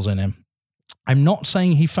pineapples in him. I'm not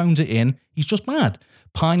saying he phones it in, he's just mad,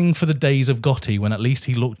 pining for the days of Gotti when at least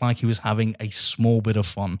he looked like he was having a small bit of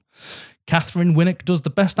fun. Catherine Winnick does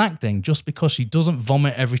the best acting just because she doesn't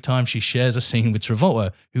vomit every time she shares a scene with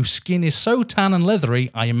Travolta, whose skin is so tan and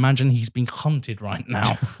leathery, I imagine he's being hunted right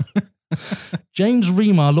now. James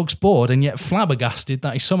Remar looks bored and yet flabbergasted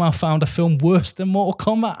that he somehow found a film worse than Mortal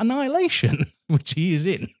Kombat Annihilation, which he is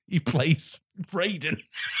in. He plays Raiden.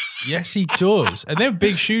 Yes, he does. And they're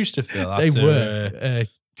big shoes to fill after They were.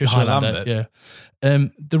 Christopher Highlander, Lambert. yeah.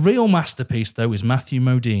 The real masterpiece, though, is Matthew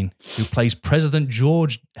Modine, who plays President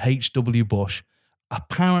George H.W. Bush.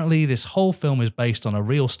 Apparently, this whole film is based on a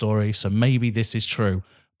real story, so maybe this is true.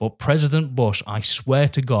 But President Bush, I swear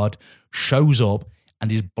to God, shows up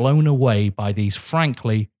and is blown away by these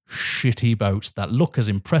frankly shitty boats that look as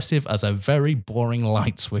impressive as a very boring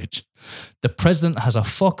light switch. The president has a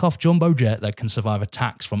fuck-off jumbo jet that can survive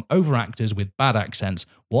attacks from overactors with bad accents.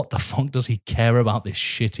 What the fuck does he care about this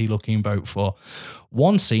shitty-looking boat for?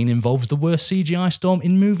 One scene involves the worst CGI storm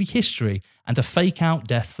in movie history and a fake-out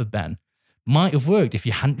death for Ben. Might have worked if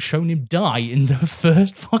you hadn't shown him die in the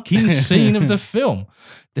first fucking scene of the film.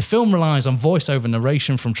 The film relies on voiceover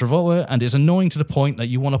narration from Travolta and is annoying to the point that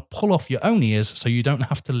you want to pull off your own ears so you don't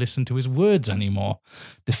have to listen to his words anymore.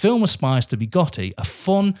 The film aspires to be Gotti, a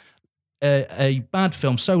fun, a bad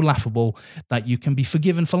film so laughable that you can be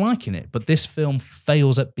forgiven for liking it. But this film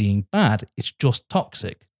fails at being bad. It's just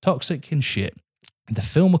toxic. Toxic and shit. The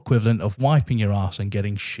film equivalent of wiping your ass and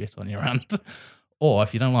getting shit on your hand. Or,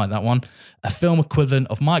 if you don't like that one, a film equivalent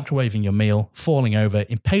of microwaving your meal, falling over,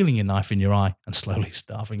 impaling your knife in your eye, and slowly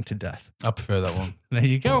starving to death. I prefer that one. There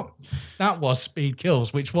you go. That was Speed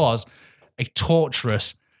Kills, which was a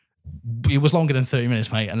torturous... It was longer than 30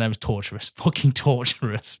 minutes, mate, and that was torturous. Fucking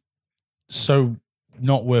torturous. So,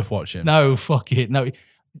 not worth watching. No, fuck it. No.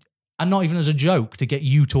 And not even as a joke to get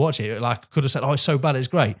you to watch it. Like, I could have said, oh, it's so bad, it's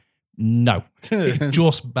great. No, it's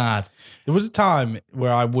just bad. There was a time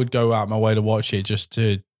where I would go out my way to watch it just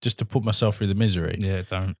to put myself through the misery. Yeah,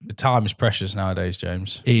 don't. The time is precious nowadays,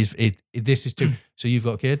 James. This is too. So you've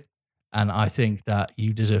got a kid, and I think that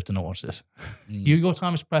you deserve to not watch this. Your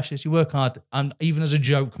time is precious. You work hard, and even as a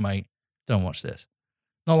joke, mate, don't watch this.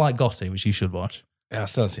 Not like Gotti, which you should watch. Yeah, I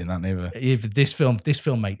still haven't seen that neither. If this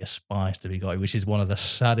film, mate, aspires to be Gotti, which is one of the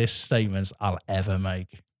saddest statements I'll ever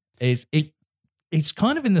make. It's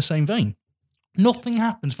kind of in the same vein. Nothing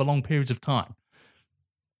happens for long periods of time.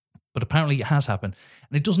 But apparently it has happened.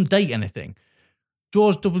 And it doesn't date anything.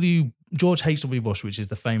 George H.W. Bush, which is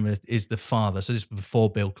the father, so this is before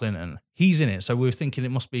Bill Clinton, he's in it. So we were thinking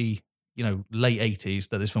it must be, late 80s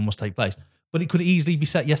that this film must take place. But it could easily be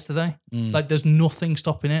set yesterday. Like, there's nothing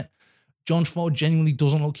stopping it. John Travolta genuinely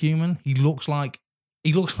doesn't look human. He looks like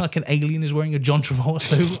an alien is wearing a John Travolta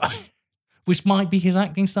suit, which might be his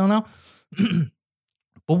acting style now.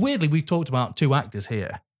 But weirdly, we've talked about two actors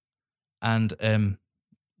here, and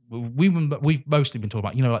we've mostly been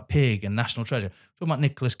talking about, like Pig and National Treasure. We're talking about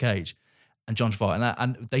Nicolas Cage and John Travolta,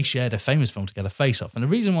 and they shared a famous film together, Face Off. And the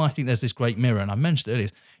reason why I think there's this great mirror, and I mentioned it earlier,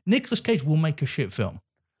 is Nicolas Cage will make a shit film,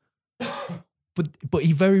 but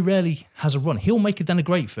he very rarely has a run. He'll make it then a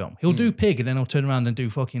great film. He'll do Pig, and then he'll turn around and do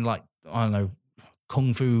fucking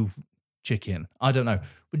Kung Fu Chicken. I don't know.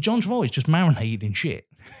 But John Travolta is just marinated in shit.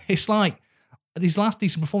 It's like his last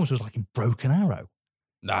decent performance was like in Broken Arrow.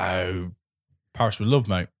 No, Paris with Love,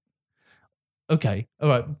 mate. Okay, all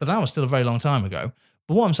right, but that was still a very long time ago.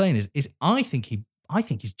 But what I'm saying is I think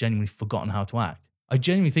he's genuinely forgotten how to act. I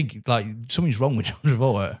genuinely think like something's wrong with John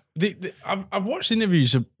Travolta. I've watched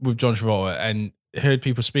interviews with John Travolta and heard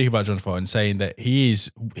people speak about John Travolta and saying that he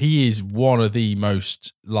is one of the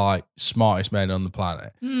most smartest men on the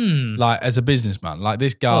planet. Like as a businessman, like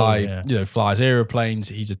this guy, flies airplanes.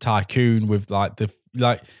 He's a tycoon with I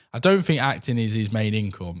don't think acting is his main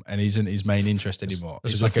income and isn't his main interest anymore.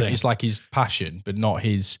 It's like his passion, but not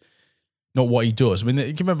what he does. I mean,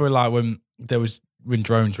 you can remember when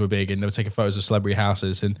drones were big and they were taking photos of celebrity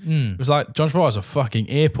houses, and it was like John Travolta has a fucking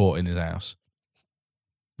airport in his house.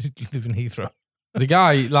 You live in Heathrow. The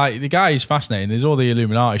guy is fascinating. There's all the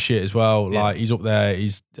Illuminati shit as well. Yeah. Like he's up there.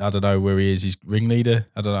 I don't know where he is. He's ringleader.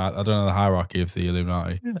 I don't know the hierarchy of the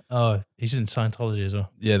Illuminati. Oh, he's in Scientology as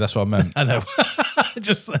well. Yeah, that's what I meant. I know.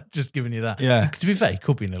 just giving you that. Yeah. To be fair, he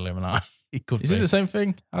could be an Illuminati. He could. Is it the same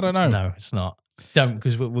thing? I don't know. No, it's not. Don't,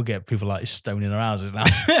 because we'll get people like stoning our houses now.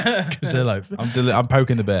 Because they're like, I'm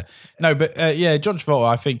poking the bear. No, but John Travolta,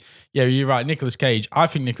 I think, you're right. Nicolas Cage, I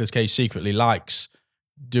think Nicolas Cage secretly likes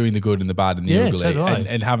doing the good and the bad and the ugly, so do I.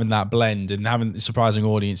 and having that blend and having surprising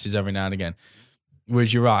audiences every now and again.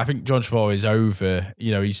 Whereas you're right, I think John Travolta is over,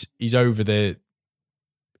 he's over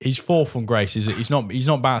he's fall from grace. He's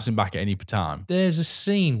not bouncing back at any time. There's a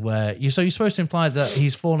scene where you're supposed to imply that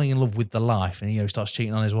he's falling in love with the life and he starts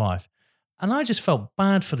cheating on his wife. And I just felt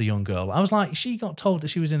bad for the young girl. I was like, she got told that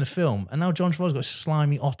she was in a film, and now John Travolta's got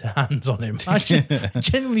slimy otter hands on him. I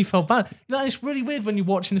genuinely felt bad. It's really weird when you're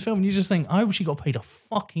watching the film and you just think, I hope she got paid a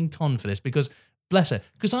fucking ton for this, because bless her,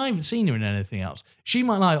 because I haven't seen her in anything else. She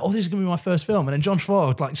might this is going to be my first film, and then John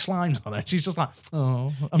Travolta slimes on her. She's just like,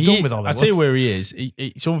 oh, I'm done with all that. I'll tell you where he is.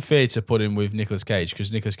 It's unfair to put him with Nicolas Cage,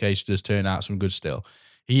 because Nicolas Cage does turn out some good still.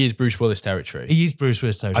 He is Bruce Willis territory. He is Bruce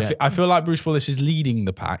Willis territory. I feel like Bruce Willis is leading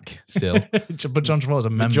the pack still. But John Travolta's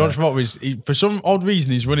a member. John Travolta for some odd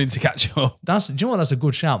reason, he's running to catch up. Do you know what? That's a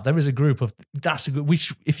good shout. There is a group of,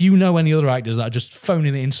 if you know any other actors that are just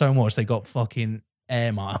phoning it in so much, they got fucking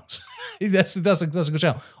air miles. that's a good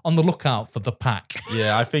shout. On the lookout for the pack.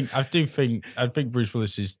 Yeah, I think Bruce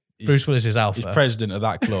Willis is Bruce Willis is alpha. He's president of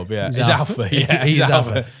that club. Yeah, he's alpha. Yeah, he's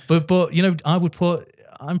alpha. But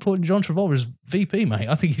I'm putting John Travolta as VP, mate.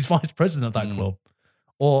 I think he's vice president of that club.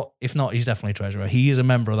 Or if not, he's definitely treasurer. He is a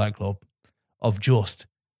member of that club. Of just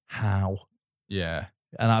how. Yeah.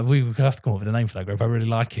 And we could have to come up with a name for that group. I really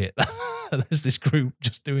like it. There's this group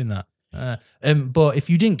just doing that. But if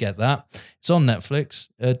you didn't get that, it's on Netflix.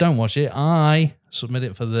 Don't watch it. I submit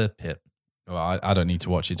it for the pit. Well, I don't need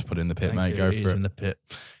to watch it to put in the pit, mate. Go for it. It is in the pit.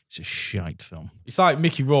 It's a shite film. It's like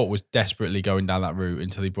Mickey Rourke was desperately going down that route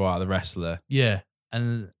until he brought out The Wrestler. Yeah.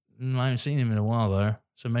 And I haven't seen him in a while, though.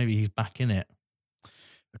 So maybe he's back in it.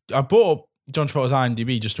 I brought up John Travolta's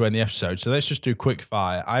IMDb just to end the episode. So let's just do quick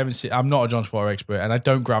fire. I'm not a John Travolta expert, and I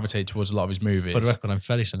don't gravitate towards a lot of his movies. For the record, I'm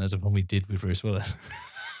fairly certain there's a film we did with Bruce Willis.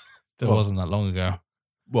 That wasn't that long ago.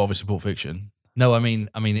 Well, obviously Pulp Fiction. No, I mean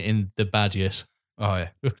in the bad years. Oh, yeah.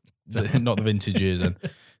 Not the vintage years then.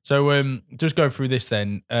 So just go through this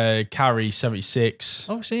then. Carrie, 76.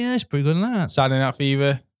 Obviously, yeah, it's pretty good in that. Saturday Night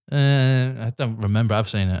Fever. I don't remember. I've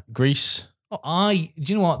seen it. Grease. Do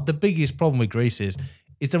you know what? The biggest problem with Grease is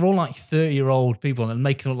they're all like 30-year-old people and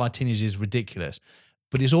making it look like teenagers is ridiculous.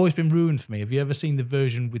 But it's always been ruined for me. Have you ever seen the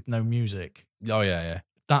version with no music? Oh, yeah.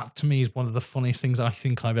 That to me is one of the funniest things I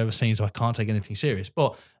think I've ever seen, so I can't take anything serious.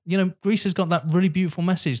 But, Grease has got that really beautiful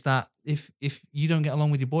message that if you don't get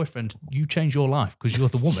along with your boyfriend, you change your life because you're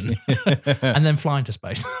the woman and then fly into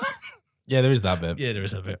space. Yeah, there is that bit. Yeah, there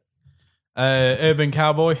is that bit. Urban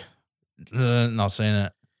Cowboy. Not saying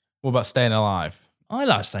it. What about Staying Alive? I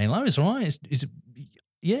like Staying Alive. It's all right. It's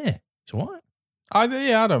all right. I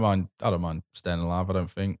don't mind Staying Alive. I don't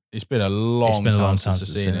think it's been a long time since I've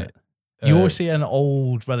seen it. You always see it in an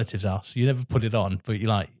old relative's house. You never put it on, but you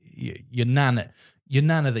like your nana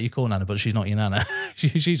that you call nana, but she's not your nana.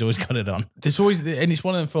 She's always got it on. There's always, and it's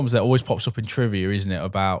one of them films that always pops up in trivia, isn't it?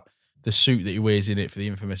 About the suit that he wears in it for the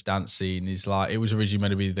infamous dance scene. Is like, it was originally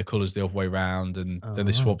meant to be the colours the other way round, and then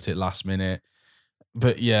they swapped it last minute.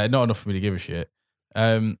 But yeah, not enough for me to give a shit.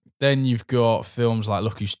 Then you've got films like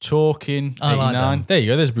Look Who's Talking, 89. I like them. There you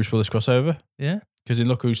go. There's a Bruce Willis crossover. Yeah, because in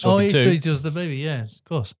Look Who's Talking too. He does the baby. Yes, of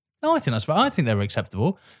course. No, I think that's right. I think they were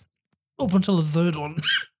acceptable up until the third one.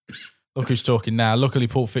 Look Who's Talking Now. Luckily,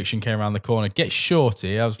 Pulp Fiction came around the corner. Get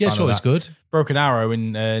Shorty. Get Shorty's good. Broken Arrow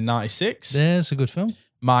in 96. Yeah, it's a good film.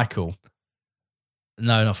 Michael.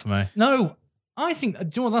 No, not for me. No, I think, do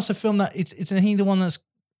you know what? That's a film that it's the one that's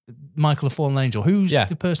Michael, a Fallen Angel. Who's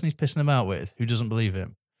the person he's pissing about with who doesn't believe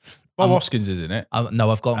him? Bob Hoskins is in it.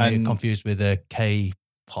 No, I've got me confused with a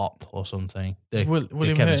K-pop or something.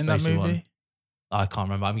 William Hurt in that movie? One. I can't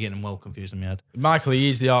remember. I'm getting them well confused in my head. Michael, he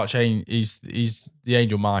is the archangel. He's the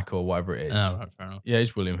angel Michael, whatever it is. Oh, right, fair enough. Yeah,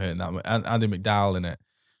 it's William Hurt in that one. And Andy McDowell in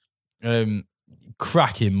it.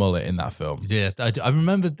 Cracking mullet in that film. Yeah, I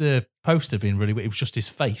remember the poster being really weird. It was just his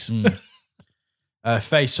face.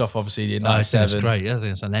 Face Off, obviously, in 97. I think it's great. I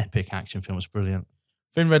think it's an epic action film. It's brilliant.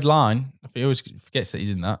 Thin Red Line. I think he always forgets that he's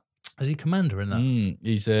in that. Is he commander in that?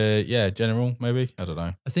 He's general, maybe. I don't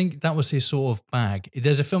know. I think that was his sort of bag.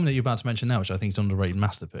 There's a film that you're about to mention now, which I think is an underrated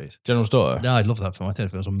masterpiece. General's Daughter? Yeah, I love that film. I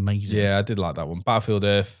think it was amazing. Yeah, I did like that one. Battlefield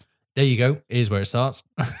Earth. There you go. Here's where it starts.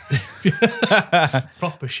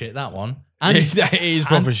 Proper shit, that one. And it is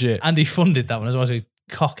proper shit. And he funded that one as well. So he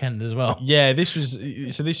cock end as well. Yeah, this was.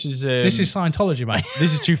 So this is. This is Scientology, mate.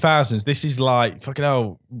 This is 2000s. This is like fucking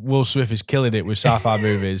hell. Will Smith is killing it with sci-fi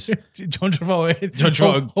movies. John Travolta. John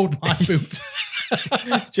Travolta. Hold my boot.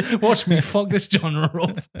 Watch me fuck this genre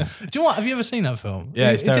up. Do you know what? Have you ever seen that film?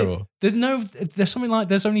 Yeah, it's terrible. There's something like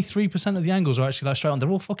there's only 3% of the angles are actually like straight on. They're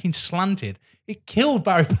all fucking slanted. It killed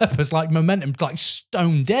Barry Pepper's like momentum, like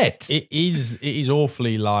stone dead. It is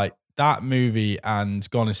awfully like that movie and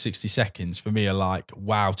Gone in 60 Seconds for me are like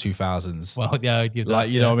wow 2000s. Well, yeah, I'd give that, like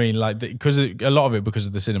you know what I mean, like because a lot of it because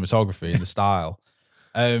of the cinematography and the style.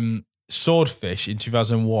 Swordfish in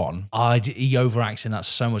 2001. He overacts in that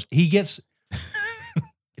so much. He gets.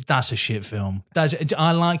 That's a shit film.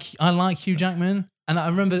 I like Hugh Jackman, and I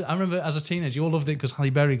remember as a teenager, you all loved it because Halle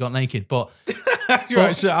Berry got naked. But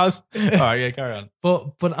Right, so all right, yeah, carry on.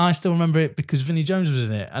 But I still remember it because Vinnie Jones was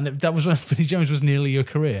in it, and that was when Vinnie Jones was nearly your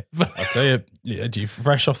career. I'll tell you, yeah, do you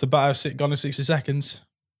fresh off the bat of Gone in 60 Seconds?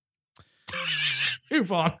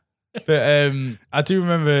 Move on. But I do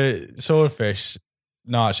remember Swordfish.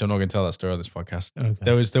 No, actually, I'm not going to tell that story on this podcast. Okay.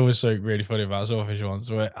 There was something really funny about Swordfish once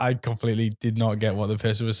where I completely did not get what the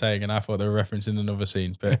person was saying, and I thought they were referencing another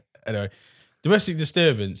scene. But anyway, Domestic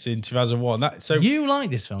Disturbance in 2001. You like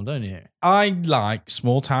this film, don't you? I like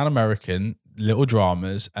small town American little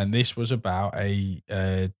dramas, and this was about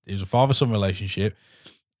it was a father-son relationship.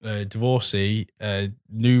 Divorcee,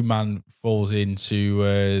 new man falls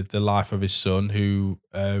into the life of his son, who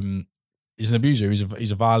is an abuser.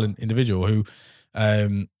 He's a violent individual who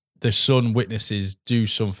the son witnesses do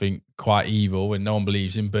something quite evil and no one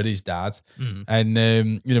believes him, but his dad. And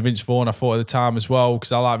Vince Vaughn, I thought at the time as well,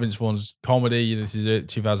 because I like Vince Vaughn's comedy. This is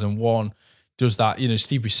 2001. Does that?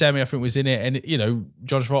 Steve Buscemi, I think, was in it, and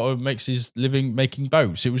John Travolta makes his living making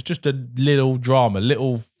boats. It was just a little drama,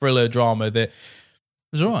 thriller drama that.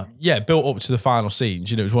 It was all right. Yeah, built up to the final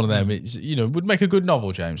scenes. It was one of them. It's would make a good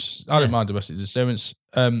novel, James. I don't mind Domestic Disturbance.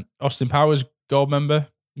 Austin Powers, Goldmember.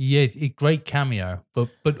 Yeah, great cameo. But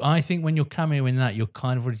I think when you're cameoing that, you're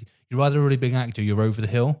kind of you're either a really big actor, you're over the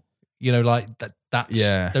hill. Like that.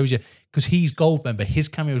 That's those. Because he's Goldmember. His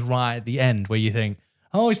cameo is right at the end where you think,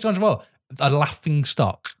 oh, it's John Travolta. A laughing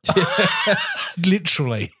stock.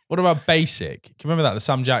 Literally. What about Basic? Can you remember that? The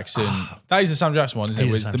Sam Jackson. That is the Sam Jackson one, isn't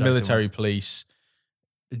it? It's the military police.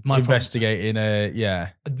 Investigating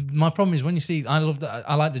My problem is when you see, I love that.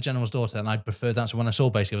 I like The General's Daughter, and I prefer that. So when I saw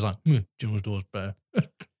Basic, I was like, General's Daughter's better.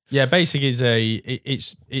 Yeah, Basic is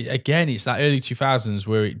it's that early 2000s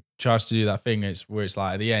where it tries to do that thing. It's where it's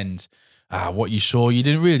like at the end, what you saw you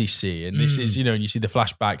didn't really see, and this is and you see the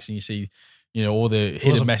flashbacks and you see all the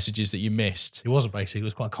hidden messages that you missed. It wasn't Basic; it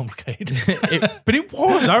was quite complicated. But it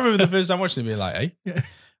was. I remember the first time watching it being like,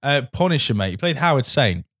 hey, Punisher, mate. He played Howard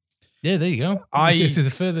Saint. Yeah, there you go. To the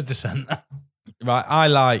further descent. Right, I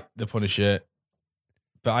like The Punisher,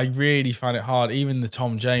 but I really find it hard. Even the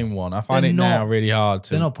Tom Jane one, I find now really hard.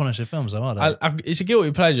 They're not Punisher films, though, are they? It's a guilty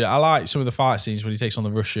pleasure. I like some of the fight scenes when he takes on the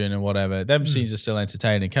Russian and whatever. Them scenes are still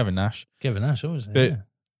entertaining. Kevin Nash, always. But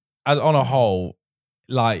as on a whole,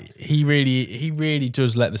 like he really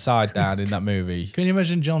does let the side down in that movie. Can you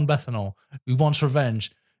imagine John Bethanol, who wants revenge?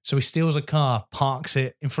 So he steals a car, parks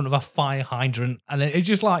it in front of a fire hydrant, and then it's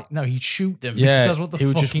just like, no, he'd shoot them because that's what the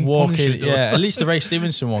fucking Punisher does. Yeah, at least the Ray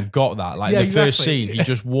Stevenson one got that. Like first scene, he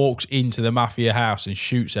just walks into the mafia house and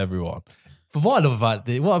shoots everyone. But what I love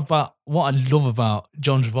about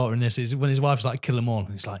John Travolta in this is when his wife's like, kill them all, and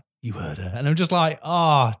he's like, you heard her. And I'm just like,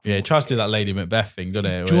 yeah, he tries to do that Lady Macbeth thing, doesn't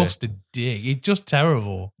it? Just a dick. It's just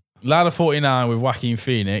terrible. Ladder 49 with Joaquin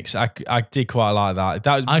Phoenix, I did quite like that.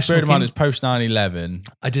 That was bear in mind it's post 9/11.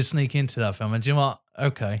 I did sneak into that film, and do you know what?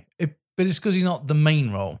 Okay, but it's because he's not the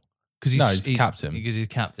main role. Because he's captain. Because he's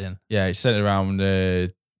captain. Yeah, it's centered around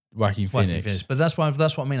Joaquin Phoenix. But that's what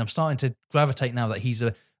I mean. I'm starting to gravitate now that he's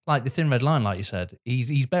like the Thin Red Line, like you said.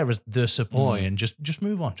 He's better as the support, and just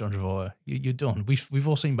move on, John Travolta. You're done. We've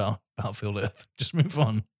all seen Battlefield Earth. Just move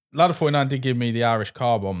on. Ladder 49 did give me the Irish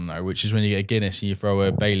car bomb, though, which is when you get a Guinness and you throw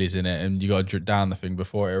a Baileys in it and you got to drip down the thing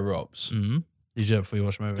before it erupts. Mm-hmm. Did you do it before you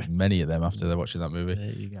watched the movie? Many of them after they're watching that movie.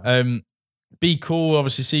 There you go. Be Cool,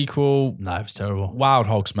 obviously sequel. No, it's terrible. Wild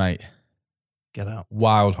Hogs, mate. Get out.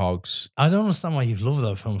 Wild Hogs. I don't understand why you love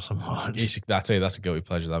that film so much. I tell you, that's a guilty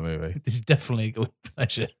pleasure, that movie. This is definitely a guilty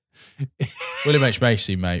pleasure. William H.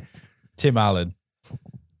 Macy, mate. Tim Allen.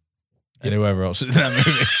 And whoever else is in that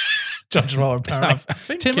movie. John Travolta,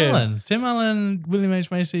 apparently. Tim Allen, William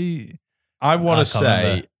H. Macy. I want to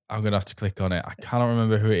say, I'm going to have to click on it. I cannot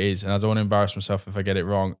remember who it is, and I don't want to embarrass myself if I get it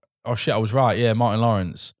wrong. Oh, shit, I was right. Yeah, Martin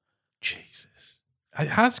Lawrence. Jesus.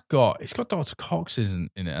 It's got Dr. Cox in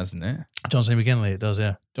it, hasn't it? John C. McGinley, it does,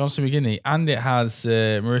 yeah. John C. McGinley, and it has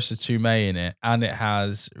Marissa Tomei in it, and it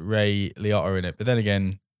has Ray Liotta in it. But then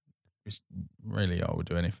again, Ray Liotta will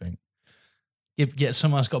do anything. Yet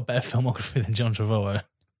someone's got better filmography than John Travolta.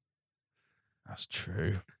 That's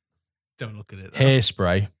true. Don't look at it.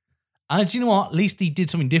 Hairspray. And do you know what? At least he did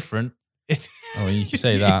something different. Oh, you can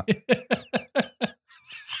say that.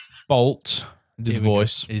 Bolt did the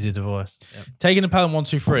voice. He did the voice. Yep. Taking a Pelham 1,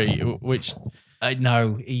 2, 3, which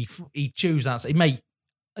no, he chose that. Mate,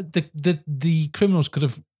 the criminals could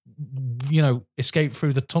have, escaped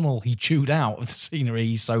through the tunnel he chewed out of the scenery.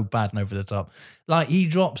 He's so bad and over the top. Like, he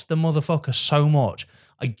drops the motherfucker so much.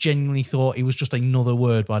 I genuinely thought he was just another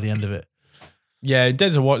word by the end of it. Yeah,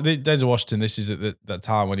 Denzel Washington, this is at that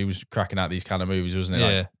time when he was cracking out these kind of movies, wasn't it?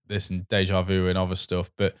 Yeah. Like this and Deja Vu and other stuff.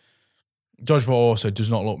 But George Ford also does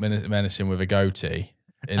not look menacing with a goatee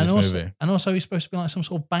in this movie. And also he's supposed to be like some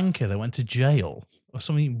sort of banker that went to jail or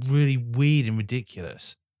something really weird and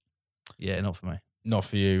ridiculous. Yeah, not for me. Not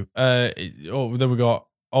for you. Then we got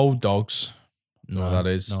Old Dogs. No, that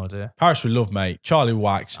is. No idea. Paris with Love, mate. Charlie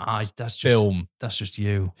Wax. That's just film. That's just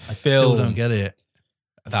you. I Film. still don't get it.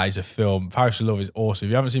 That is a film. Paris with Love is awesome. If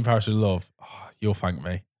you haven't seen Paris with Love, you'll thank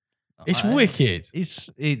me. It's wicked.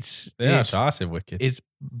 I said wicked. It's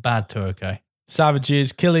bad to okay.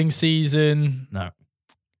 Savages, Killing Season. No.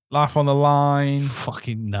 Laugh on the Line.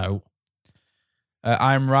 Fucking no.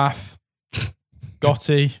 I'm Wrath.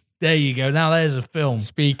 Gotti. There you go. Now there's a film.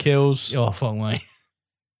 Speed Kills. Oh, fuck me.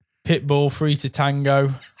 Pitbull, Free to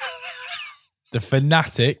Tango. The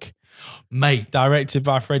Fanatic. Mate. Directed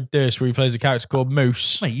by Fred Durst, where he plays a character called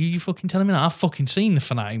Moose. Mate, you fucking telling me that? I've fucking seen The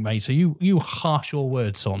Fanatic, mate. So you harsh your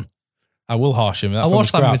words, son. I will harsh him. I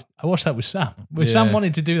watched that with Sam. Sam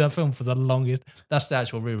wanted to do that film for the longest. That's the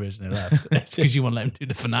actual reason he left. It's because you won't let him do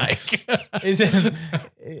The Fanatic.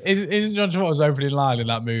 Isn't John Travolta's opening line in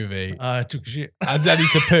that movie? I took a shit. And then he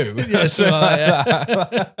to poo. Yeah, something like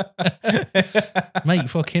that. Mate,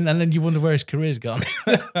 fucking, and then you wonder where his career's gone.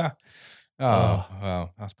 Oh,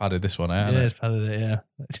 well, that's padded this one out. Yeah, it's padded it, yeah.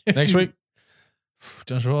 Next week?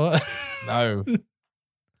 John Travolta? No.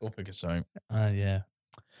 We'll think of something. Yeah.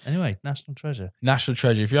 Anyway, National Treasure. National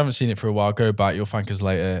Treasure. If you haven't seen it for a while, go back. You'll thank us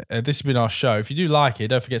later. This has been our show. If you do like it,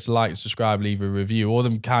 don't forget to like, subscribe, leave a review. All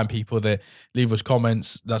them kind people that leave us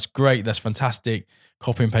comments, that's great. That's fantastic.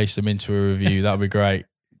 Copy and paste them into a review. That would be great.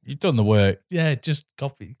 You've done the work. Yeah, just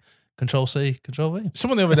copy. Control-C, Control-V.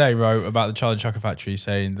 Someone the other day wrote about the Charlie Chocolate Factory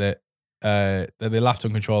saying that they laughed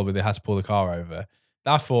uncontrollably. They had to pull the car over.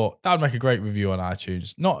 I thought that would make a great review on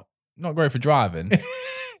iTunes. Not great for driving,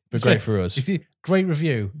 but great for us. Great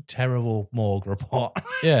review. Terrible morgue report.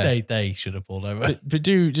 Yeah, they should have pulled over. But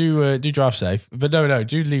do drive safe. But no,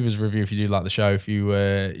 do leave us a review if you do like the show. If you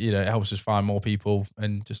it helps us find more people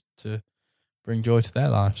and just to bring joy to their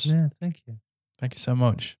lives. Yeah, thank you. Thank you so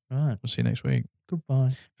much. Right, We'll see you next week. Goodbye.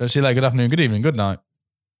 So see you later. Good afternoon. Good evening. Good night.